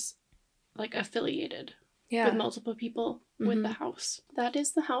 dreams, like, affiliated with multiple people with the house. That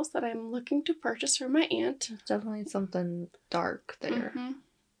is the house that I'm looking to purchase for my aunt. There's definitely something dark there.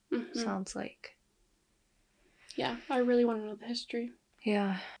 Mm-hmm. Mm-hmm. Sounds like. Yeah, I really want to know the history.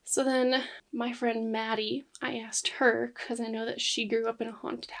 Yeah. So then, my friend Maddie, I asked her, because I know that she grew up in a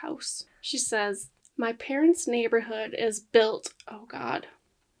haunted house. She says, my parents' neighborhood is built, oh God,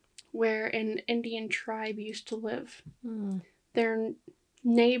 where an Indian tribe used to live. Mm. Their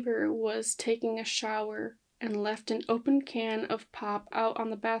neighbor was taking a shower and left an open can of pop out on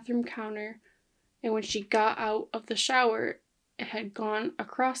the bathroom counter, and when she got out of the shower, it had gone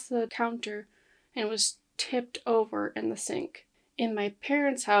across the counter and was tipped over in the sink. In my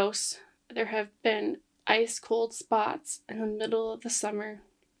parents' house, there have been ice cold spots in the middle of the summer.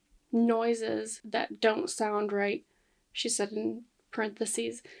 Noises that don't sound right, she said in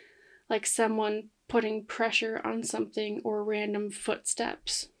parentheses, like someone putting pressure on something or random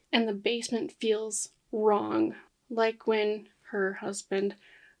footsteps. And the basement feels wrong. Like when her husband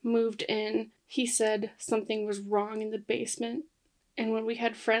moved in, he said something was wrong in the basement. And when we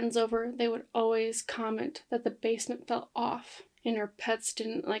had friends over, they would always comment that the basement felt off. And our pets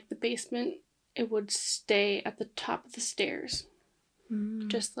didn't like the basement. It would stay at the top of the stairs.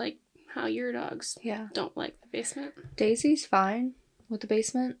 Just like how your dogs don't like the basement. Daisy's fine with the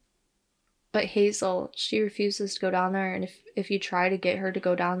basement. But Hazel, she refuses to go down there, and if you try to get her to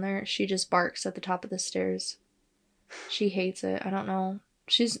go down there, she just barks at the top of the stairs. She hates it. I don't know.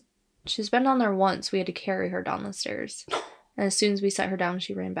 She's been down there once. We had to carry her down the stairs. And as soon as we set her down,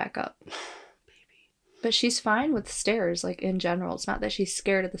 she ran back up. Baby. But she's fine with stairs, like, in general. It's not that she's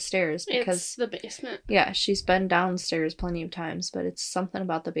scared of the stairs, because... It's the basement. Yeah, she's been downstairs plenty of times, but it's something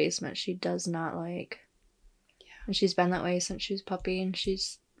about the basement she does not like. Yeah. And she's been that way since she was a puppy, and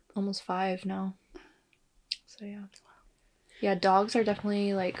she's almost 5 now. So, yeah. Yeah, dogs are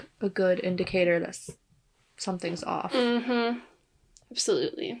definitely, like, a good indicator that something's off. Mm-hmm.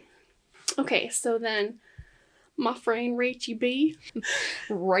 Absolutely. Okay, so then... my friend Rachel B.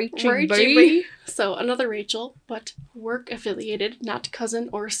 Rachel B. So another Rachel, but work affiliated, not cousin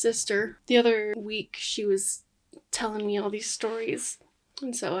or sister. The other week she was telling me all these stories,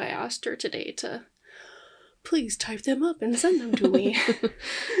 and so I asked her today to please type them up and send them to me,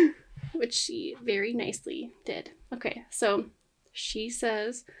 which she very nicely did. Okay, so she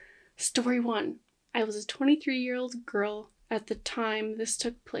says, story 1. I was a 23-year-old girl at the time this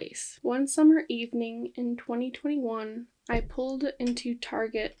took place. One summer evening in 2021, I pulled into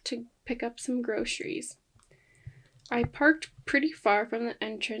Target to pick up some groceries. I parked pretty far from the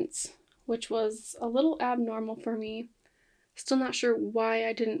entrance, which was a little abnormal for me. Still not sure why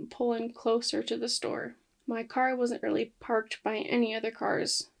I didn't pull in closer to the store. My car wasn't really parked by any other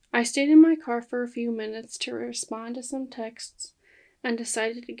cars. I stayed in my car for a few minutes to respond to some texts and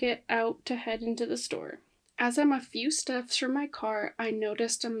decided to get out to head into the store. As I'm a few steps from my car, I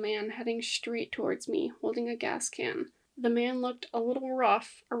noticed a man heading straight towards me, holding a gas can. The man looked a little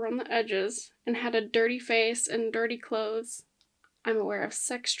rough around the edges and had a dirty face and dirty clothes. I'm aware of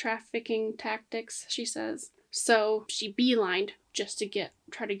sex trafficking tactics, she says. So she beelined just to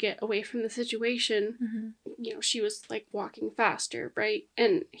try to get away from the situation. Mm-hmm. You know, she was like walking faster, right?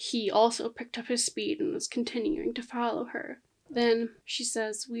 And he also picked up his speed and was continuing to follow her. Then, she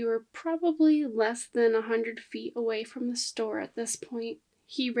says, we were probably less than 100 feet away from the store at this point.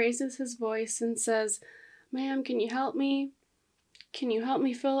 He raises his voice and says, "Ma'am, can you help me? Can you help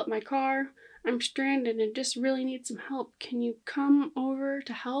me fill up my car? I'm stranded and just really need some help. Can you come over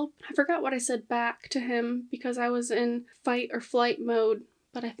to help?" I forgot what I said back to him because I was in fight or flight mode,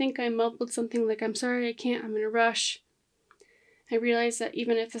 but I think I mumbled something like, "I'm sorry, I can't, I'm in a rush." I realized that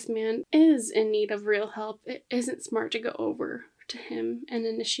even if this man is in need of real help, it isn't smart to go over to him and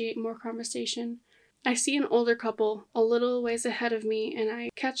initiate more conversation. I see an older couple a little ways ahead of me, and I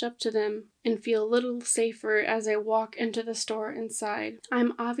catch up to them and feel a little safer as I walk into the store inside.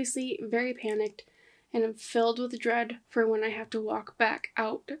 I'm obviously very panicked and am filled with dread for when I have to walk back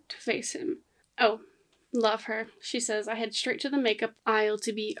out to face him. Oh, love her. She says, I head straight to the makeup aisle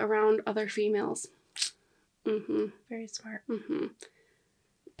to be around other females. Mm-hmm. Very smart. Mm-hmm.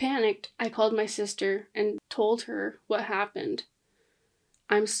 Panicked, I called my sister and told her what happened.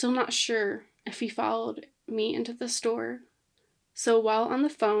 I'm still not sure if he followed me into the store. So while on the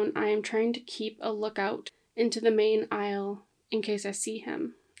phone, I am trying to keep a lookout into the main aisle in case I see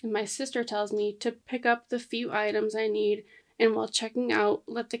him. And my sister tells me to pick up the few items I need, and while checking out,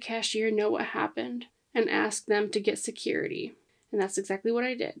 let the cashier know what happened and ask them to get security. And that's exactly what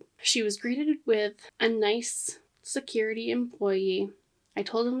I did. She was greeted with a nice security employee. I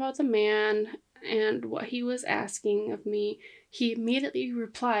told him about the man and what he was asking of me. He immediately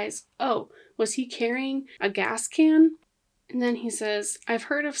replies, "Oh, was he carrying a gas can?" And then he says, "I've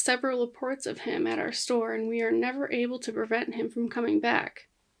heard of several reports of him at our store, and we are never able to prevent him from coming back."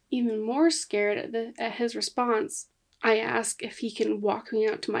 Even more scared at his response, I ask if he can walk me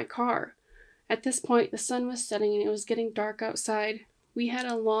out to my car. At this point, the sun was setting and it was getting dark outside. We had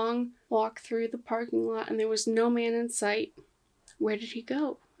a long walk through the parking lot and there was no man in sight. Where did he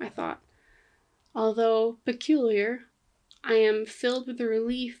go? I thought. Although peculiar, I am filled with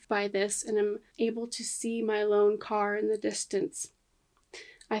relief by this and am able to see my lone car in the distance.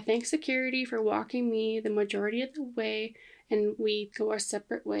 I thank security for walking me the majority of the way, and we go our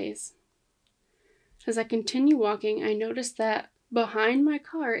separate ways. As I continue walking, I notice that behind my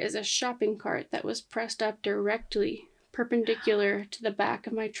car is a shopping cart that was pressed up directly perpendicular to the back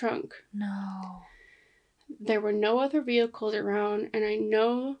of my trunk. No. There were no other vehicles around, and I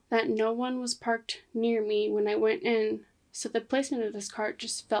know that no one was parked near me when I went in, so the placement of this cart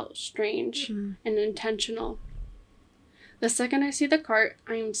just felt strange and intentional. The second I see the cart,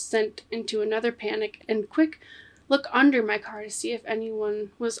 I am sent into another panic and quick look under my car to see if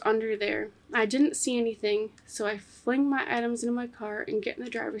anyone was under there. I didn't see anything, so I fling my items into my car and get in the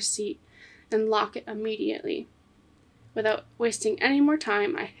driver's seat and lock it immediately. Without wasting any more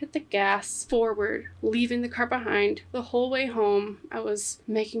time, I hit the gas forward, leaving the car behind. The whole way home, I was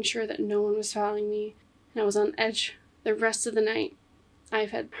making sure that no one was following me, and I was on edge the rest of the night.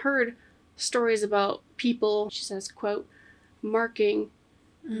 I've had heard stories about people, she says, quote, marking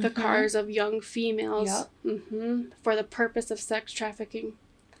the cars of young females for the purpose of sex trafficking.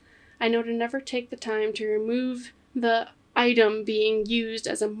 I know to never take the time to remove the item being used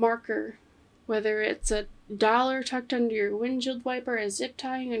as a marker, whether it's a dollar tucked under your windshield wiper, a zip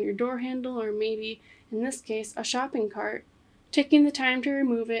tying on your door handle, or maybe, in this case, a shopping cart. Taking the time to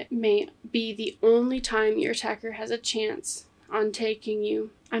remove it may be the only time your attacker has a chance on taking you.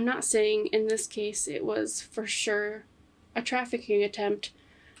 I'm not saying in this case it was for sure a trafficking attempt,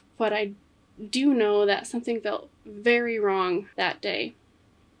 but I do know that something felt very wrong that day.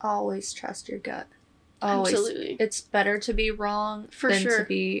 Always trust your gut. Always. Absolutely. It's better to be wrong than sure to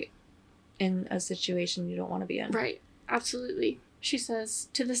be in a situation you don't want to be in. Right. Absolutely. She says,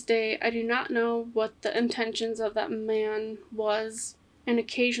 to this day, I do not know what the intentions of that man was, and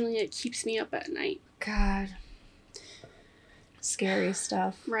occasionally it keeps me up at night. God. Scary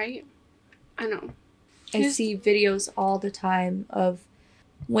stuff. Right? I know. I see videos all the time of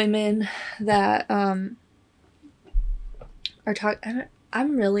women that are talking.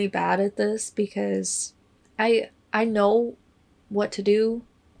 I'm really bad at this because I know what to do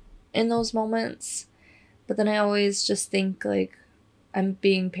in those moments, but then I always just think like I'm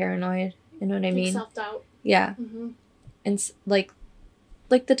being paranoid. You know what I mean? Self-doubt. Yeah. And like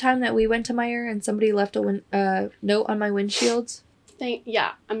the time that we went to Meijer and somebody left a note on my windshield.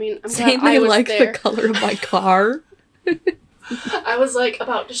 Yeah, I mean, I'm saying glad I was like there. The color of my car. I was like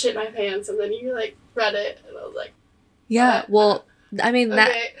about to shit my pants, and then you like read it, and I was like, yeah. Well, I mean that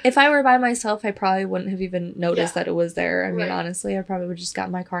okay. if I were by myself, I probably wouldn't have even noticed that it was there. I mean, honestly, I probably would just got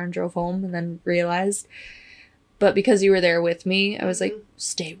in my car and drove home, and then realized. But because you were there with me, I was like,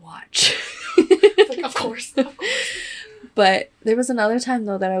 stay watch. Of course. Of course. But there was another time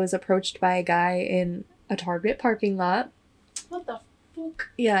though that I was approached by a guy in a Target parking lot. What the fuck?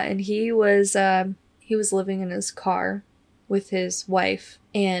 Yeah, and he was living in his car with his wife,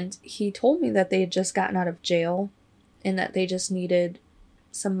 and he told me that they had just gotten out of jail and that they just needed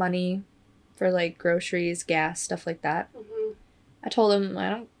some money for like groceries, gas, stuff like that. I told him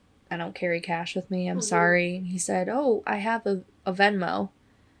I don't carry cash with me. I'm sorry. And he said, "Oh, I have a Venmo."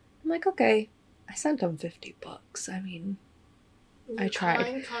 I'm like, "Okay." I sent him $50. I mean, I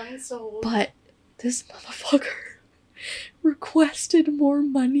tried. Kind soul. But this motherfucker requested more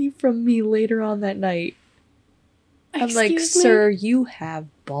money from me later on that night. I'm like, "Sir, you have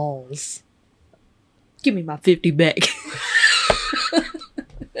balls. Give me my 50 back."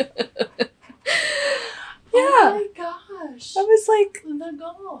 Oh my gosh. I was like, the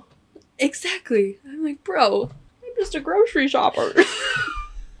goal. Exactly. I'm like, bro, I'm just a grocery shopper.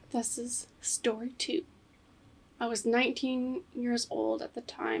 This is story 2. I was 19 years old at the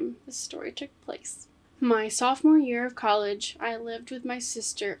time this story took place. My sophomore year of college, I lived with my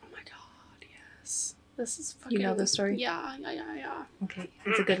sister. Oh my god, yes. This is fucking... You know the story? Yeah. Okay,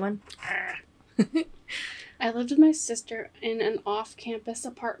 it's a good one. I lived with my sister in an off-campus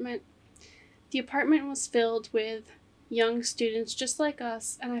apartment. The apartment was filled with young students just like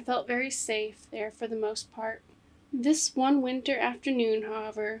us, and I felt very safe there for the most part. This one winter afternoon,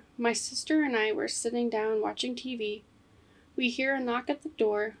 however, my sister and I were sitting down watching TV. We hear a knock at the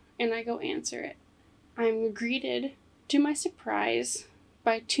door, and I go answer it. I'm greeted, to my surprise,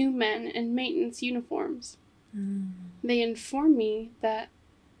 by 2 men in maintenance uniforms. They inform me that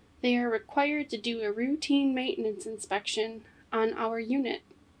they are required to do a routine maintenance inspection on our unit.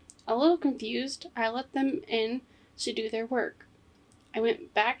 A little confused, I let them in to do their work. I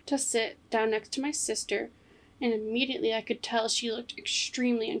went back to sit down next to my sister, and immediately I could tell she looked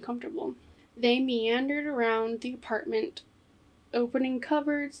extremely uncomfortable. They meandered around the apartment, opening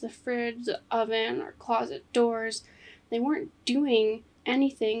cupboards, the fridge, the oven, our closet doors. They weren't doing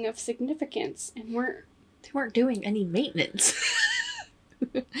anything of significance and They weren't doing any maintenance.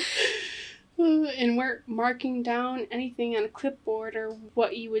 weren't marking down anything on a clipboard or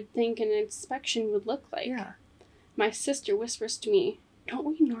what you would think an inspection would look like. Yeah. My sister whispers to me, "Don't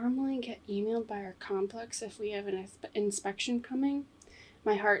we normally get emailed by our complex if we have an inspection coming?"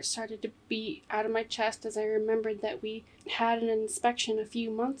 My heart started to beat out of my chest as I remembered that we had an inspection a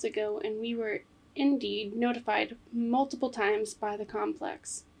few months ago and we were indeed notified multiple times by the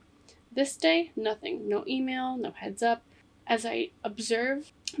complex. This day, nothing. No email, no heads up. As I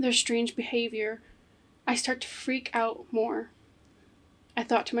observe their strange behavior, I start to freak out more. I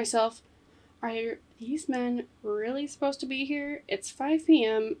thought to myself, are these men really supposed to be here? It's 5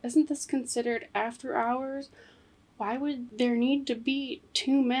 p.m. Isn't this considered after hours? Why would there need to be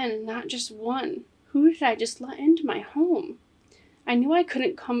 2 men and not just one? Who did I just let into my home? I knew I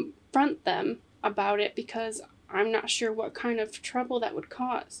couldn't confront them about it because I'm not sure what kind of trouble that would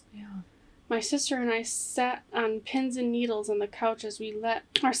cause. Yeah. My sister and I sat on pins and needles on the couch as we let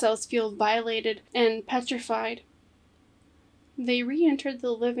ourselves feel violated and petrified. They re-entered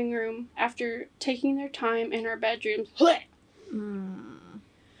the living room after taking their time in our bedrooms.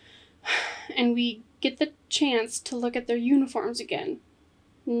 And we get the chance to look at their uniforms again.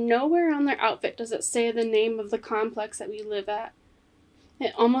 Nowhere on their outfit does it say the name of the complex that we live at.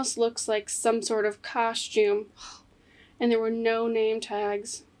 It almost looks like some sort of costume. And there were no name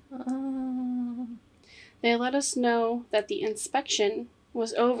tags. They let us know that the inspection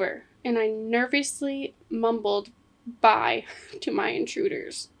was over, and I nervously mumbled bye to my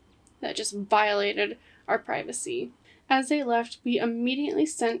intruders. That just violated our privacy. As they left, we immediately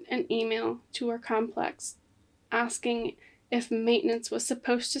sent an email to our complex asking if maintenance was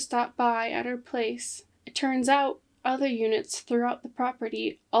supposed to stop by at our place. It turns out other units throughout the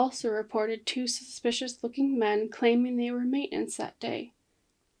property also reported 2 suspicious-looking men claiming they were maintenance that day.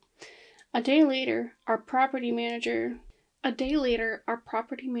 A day later, our property manager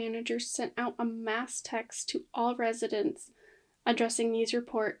sent out a mass text to all residents addressing these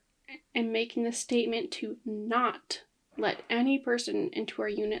reports and making the statement to not let any person into our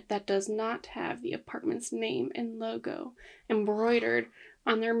unit that does not have the apartment's name and logo embroidered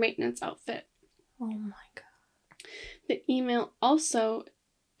on their maintenance outfit. Oh my God. The email also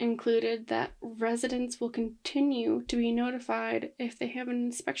included that residents will continue to be notified if they have an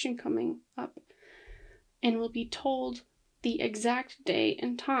inspection coming up and will be told the exact day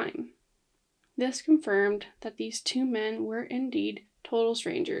and time. This confirmed that these 2 men were indeed total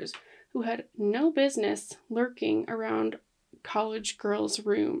strangers who had no business lurking around college girls'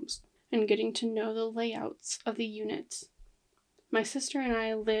 rooms and getting to know the layouts of the units. My sister and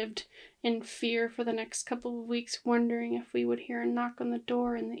I lived in fear for the next couple of weeks, wondering if we would hear a knock on the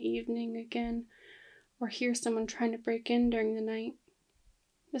door in the evening again, or hear someone trying to break in during the night.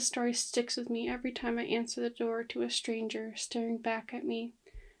 This story sticks with me every time I answer the door to a stranger staring back at me.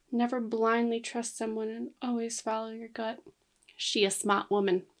 Never blindly trust someone and always follow your gut. She a smart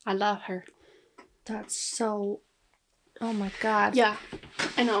woman. I love her. That's so... Oh my God. Yeah,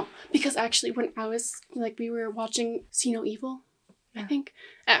 I know. Because actually when I was, we were watching See No Evil, I think,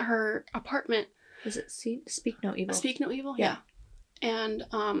 at her apartment. Is it Speak No Evil? Speak No Evil? Yeah. And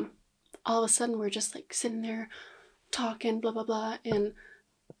all of a sudden we're just sitting there talking, blah, blah, blah, and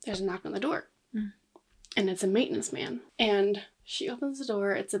there's a knock on the door. And it's a maintenance man. And she opens the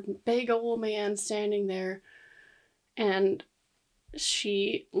door. It's a big old man standing there. And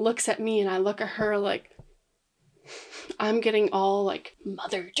she looks at me and I look at her I'm getting all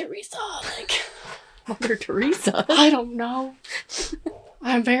Mother Teresa, Mother Teresa? I don't know.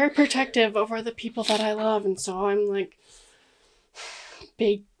 I'm very protective over the people that I love, and so I'm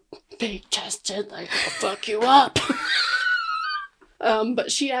big chested, I'll fuck you up.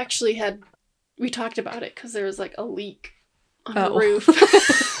 But she actually we talked about it because there was a leak on the roof.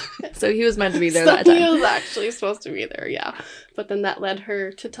 So he was meant to be there so that time. He was actually supposed to be there, yeah. But then that led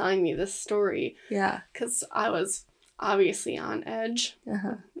her to telling me this story. Yeah. Because I was obviously on edge.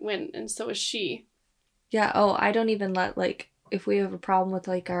 Uh-huh. And so was she. Yeah. Oh, I don't even let if we have a problem with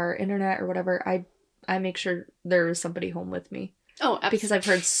our internet or whatever, I make sure there is somebody home with me. Oh, absolutely. Because I've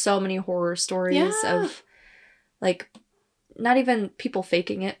heard so many horror stories of not even people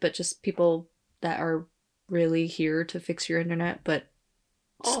faking it, but just people that are really here to fix your internet, but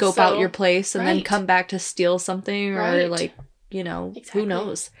scope out your place and then come back to steal something or exactly. Who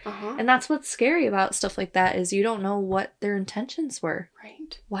knows? Uh-huh. And that's what's scary about stuff like that is you don't know what their intentions were.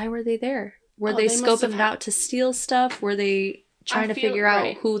 Right. Why were they there? Were they scoping it out to steal stuff? Were they trying to figure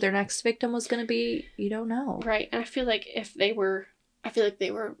out who their next victim was going to be? You don't know. Right. And I feel like they were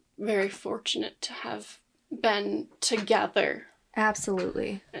very fortunate to have been together.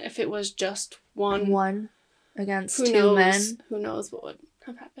 Absolutely. If it was just one. One against Who two knows? men. Who knows what would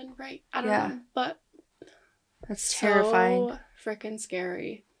have happened, right? I don't Yeah. know. But That's terrifying. So freaking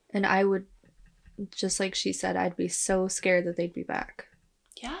scary. And I would, just like she said, I'd be so scared that they'd be back.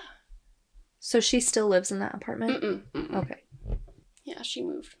 Yeah. So she still lives in that apartment? Mm-mm. Okay. Yeah, she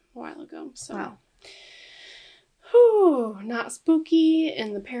moved a while ago. So. Wow. Whew, not spooky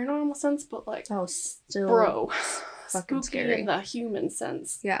in the paranormal sense, but like, Oh, still bro, fucking spooky scary. in the human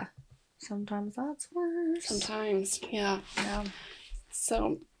sense. Yeah. Sometimes that's worse. Sometimes, yeah. Yeah.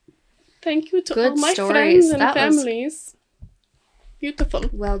 So, thank you to Good all my stories. friends and That was- families. Beautiful.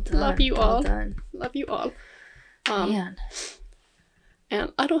 Well done. Love you well all. Done. Love you all. Man.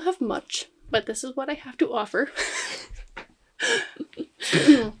 And I don't have much, but this is what I have to offer.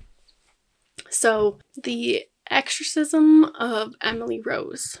 So, The Exorcism of Emily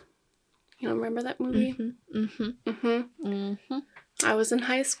Rose. You know, remember that movie? I was in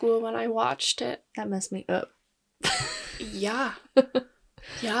high school when I watched it. That messed me up. Yeah.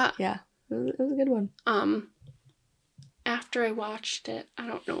 Yeah. Yeah. It was a good one. After I watched it, I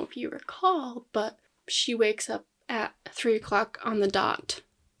don't know if you recall, but she wakes up at 3 o'clock on the dot.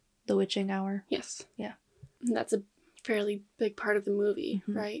 The witching hour. Yes. Yeah. And that's a fairly big part of the movie,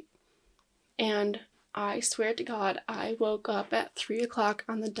 right? And I swear to God, I woke up at 3 o'clock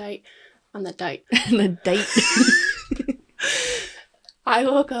on the date. The date. I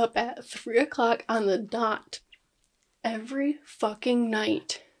woke up at 3 o'clock on the dot every fucking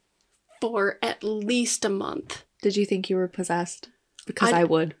night for at least a month. Did you think you were possessed? Because I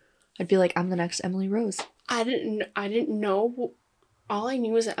would. I'd be like, I'm the next Emily Rose. I didn't know. All I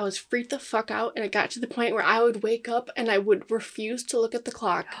knew is that I was freaked the fuck out, and it got to the point where I would wake up and I would refuse to look at the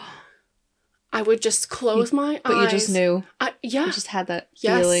clock. I would just close my eyes. But you just knew. Yeah. You just had that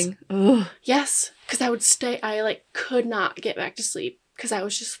Yes. feeling. Ugh. Yes. Because I would stay. I like could not get back to sleep because I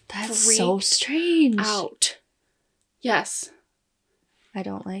was just That's freaked so strange. out. Yes. I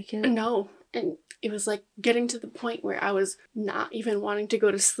don't like it. No. And it was like getting to the point where I was not even wanting to go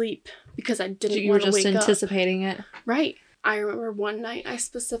to sleep because I didn't You were want to just wake up. anticipating it. Right. I remember one night I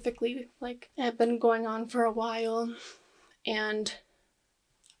specifically, like, it had been going on for a while, and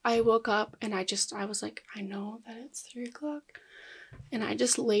I woke up and I was like, I know that it's 3 o'clock. And I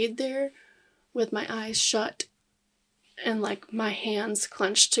just laid there with my eyes shut and, like, my hands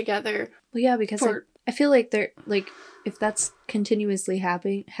clenched together. Well, yeah, because I feel like they're, like, if that's continuously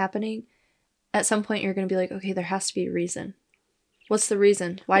happening, at some point you're going to be like, okay, there has to be a reason. What's the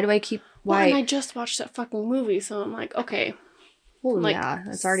reason? Why do I keep... Why? Well, and I just watched that fucking movie, so I'm like, okay. Well, like, yeah,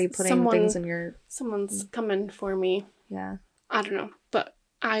 it's already putting things in your... Someone's coming for me. Yeah. I don't know, but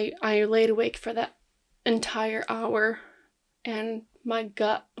I laid awake for that entire hour, and my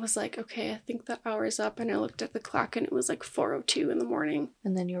gut was like, okay, I think that hour's up, and I looked at the clock, and it was like 4:02 in the morning.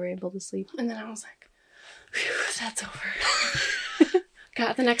 And then you were able to sleep. And then I was like, phew, that's over.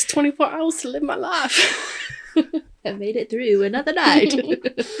 Got the next 24 hours to live my life. I made it through another night.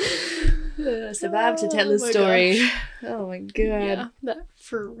 Survived to tell the story. Gosh. Oh my god. Yeah, that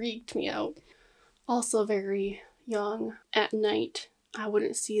freaked me out. Also very young. At night, I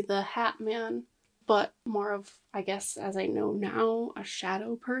wouldn't see the Hat Man, but more of, I guess, as I know now, a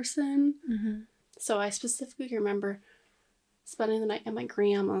shadow person. Mm-hmm. So I specifically remember spending the night at my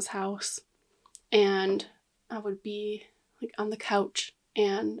grandma's house, and I would be like on the couch,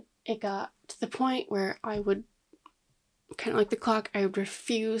 and it got to the point where I would, kind of like the clock, I would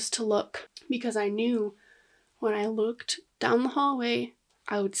refuse to look because I knew when I looked down the hallway,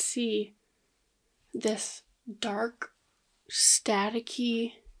 I would see this dark,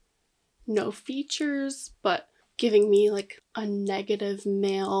 staticky, no features, but giving me like a negative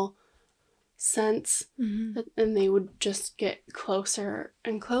male sense. Mm-hmm. And they would just get closer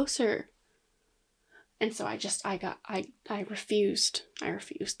and closer. And so I refused. I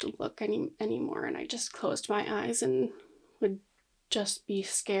refused to look anymore, and I just closed my eyes and would just be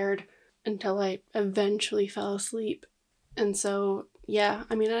scared until I eventually fell asleep. And so, yeah,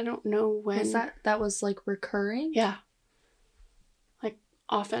 I mean, I don't know when. Was that was like recurring? Yeah. Like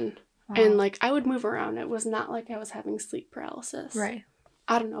often. Wow. And like I would move around. It was not like I was having sleep paralysis. Right.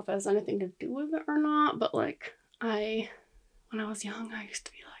 I don't know if it has anything to do with it or not, but like when I was young, I used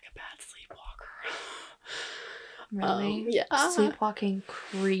to be like a bad sleepwalker. Really? Yeah. Sleepwalking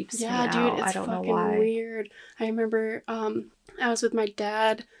creeps me Yeah, out. dude, it's I don't know fucking why. weird. I remember I was with my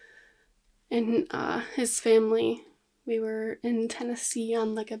dad and his family. We were in Tennessee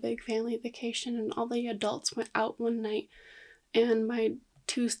on like a big family vacation, and all the adults went out one night, and my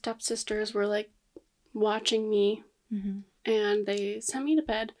 2 stepsisters were like watching me, Mm-hmm. and they sent me to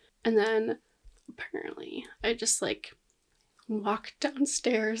bed, and then apparently. I just like walked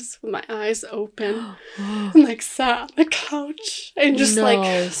downstairs with my eyes open and like sat on the couch and just No.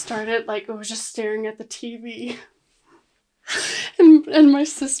 like started like I was just staring at the TV. And my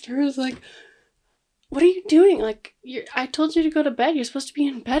sister was like, "What are you doing? Like I told you to go to bed. You're supposed to be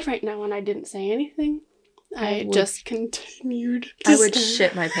in bed right now." And I didn't say anything. I just continued to I would stare.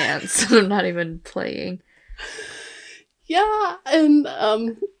 shit my pants. I'm not even playing. Yeah, and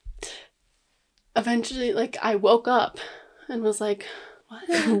eventually like I woke up and was like,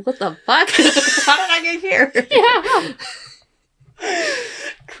 "What?" What the fuck? How did I get here? Yeah.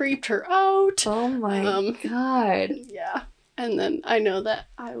 Creeped her out. Oh my god. Yeah. And then I know that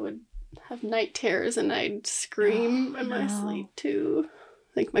I would have night terrors and I'd scream in my sleep too.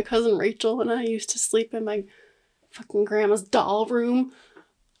 Like my cousin Rachel and I used to sleep in my fucking grandma's doll room.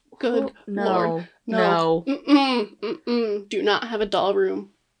 Good Lord. No. Mm-mm. Do not have a doll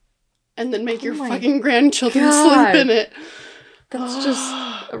room. And then make your my fucking grandchildren God. sleep in it. That's just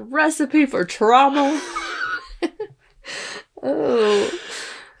a recipe for trauma. Oh.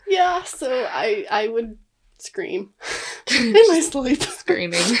 Yeah, so I would scream in my sleep.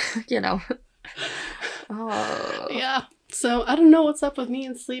 Screaming, you know. Oh. Yeah. So I don't know what's up with me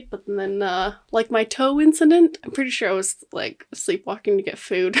in sleep, but then like my toe incident, I'm pretty sure I was like sleepwalking to get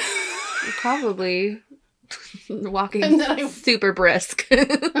food. Probably walking And then I- super brisk.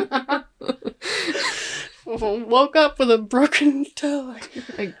 Woke up with a broken toe. Oh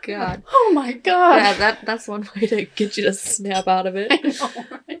my god. Oh my god. Yeah, that's one way to get you to snap out of it. I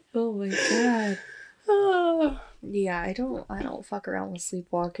know, right? Oh my god. Oh. Yeah, I don't fuck around with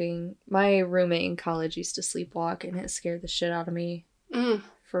sleepwalking. My roommate in college used to sleepwalk and it scared the shit out of me. Mm.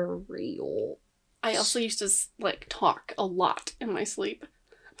 For real. I also used to like talk a lot in my sleep.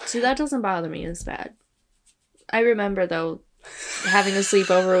 See, that doesn't bother me as bad. I remember though having a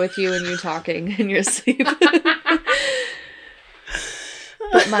sleepover with you and you talking in your sleep.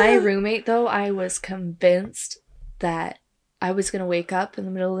 But my roommate though, I was convinced that I was gonna wake up in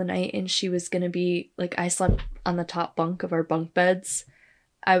the middle of the night and she was gonna be like, I slept on the top bunk of our bunk beds.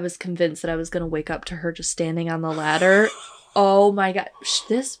 I was convinced that I was gonna wake up to her just standing on the ladder. Oh my god,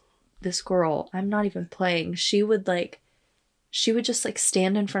 this girl, I'm not even playing. She would just like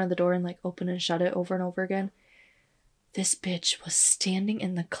stand in front of the door and like open and shut it over and over again. This bitch was standing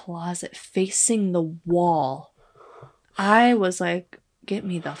in the closet facing the wall. I was like, get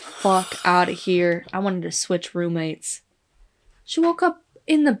me the fuck out of here. I wanted to switch roommates. She woke up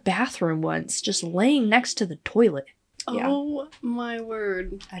in the bathroom once, just laying next to the toilet. Yeah. Oh my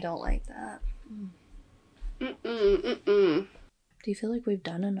word. I don't like that. Mm-mm. Do you feel like we've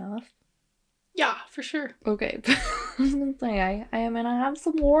done enough? Yeah, for sure. Okay. I was gonna say, I mean, I have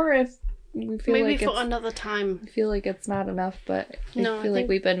some more if we feel Maybe like for it's, another time. I feel like it's not enough, but I No, I feel like think-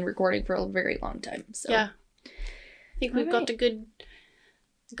 we've been recording for a very long time. So Yeah. I think we've got a good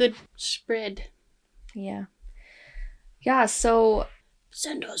spread. yeah. Yeah, so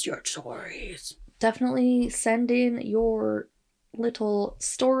Send us your stories. definitely send in your little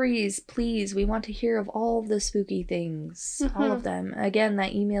stories, please. We want to hear of all of the spooky things. All of them. Again,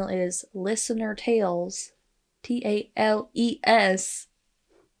 that email is listenertales, TALES,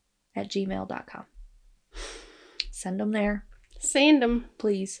 @gmail.com. Send them there, Send them.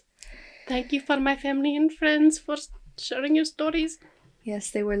 please. Thank you for my family and friends for sharing your stories. Yes,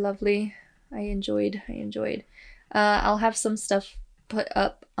 they were lovely. I enjoyed. I'll have some stuff put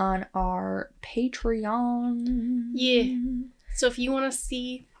up on our Patreon. Yeah. So if you want to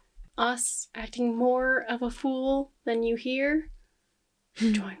see us acting more of a fool than you hear,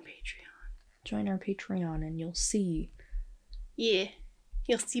 join Patreon. Join our Patreon and you'll see. Yeah.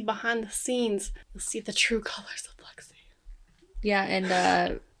 You'll see behind the scenes. You'll see the true colors of Lexi. Yeah,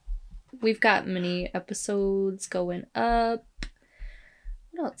 and we've got many episodes going up.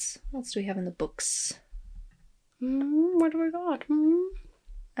 What else? What else do we have in the books? What do we got?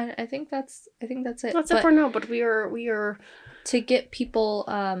 I think that's it. That's it for now, but we are to get people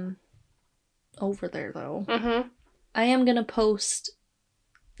over there though. Mm-hmm. I am gonna post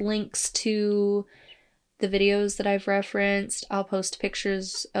links to the videos that I've referenced. I'll post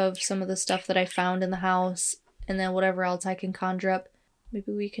pictures of some of the stuff that I found in the house, and then whatever else I can conjure up.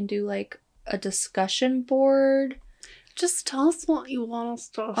 Maybe we can do like a discussion board, Just tell us what you want us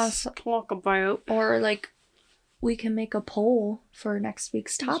to talk about. or like we can make a poll for next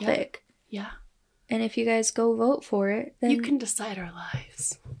week's topic. Yeah. And if you guys go vote for it, then You can decide our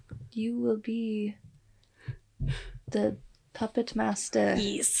lives. you will be the puppet master.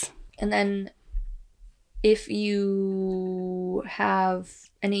 Yes. And then if you have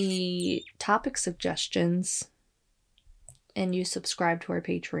any topic suggestions and you subscribe to our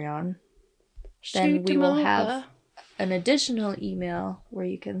Patreon, then Shoot we 'em will over. have an additional email where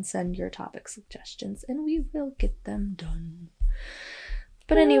you can send your topic suggestions and we will get them done.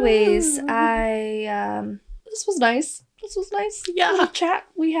 But anyways, this was nice. This was nice. Yeah. Little chat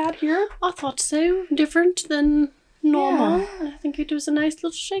we had here. I thought so. Different than normal. Yeah. I think it was a nice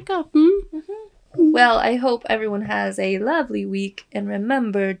little shake-up. Well, I hope everyone has a lovely week and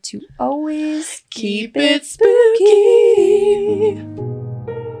remember to always keep it spooky.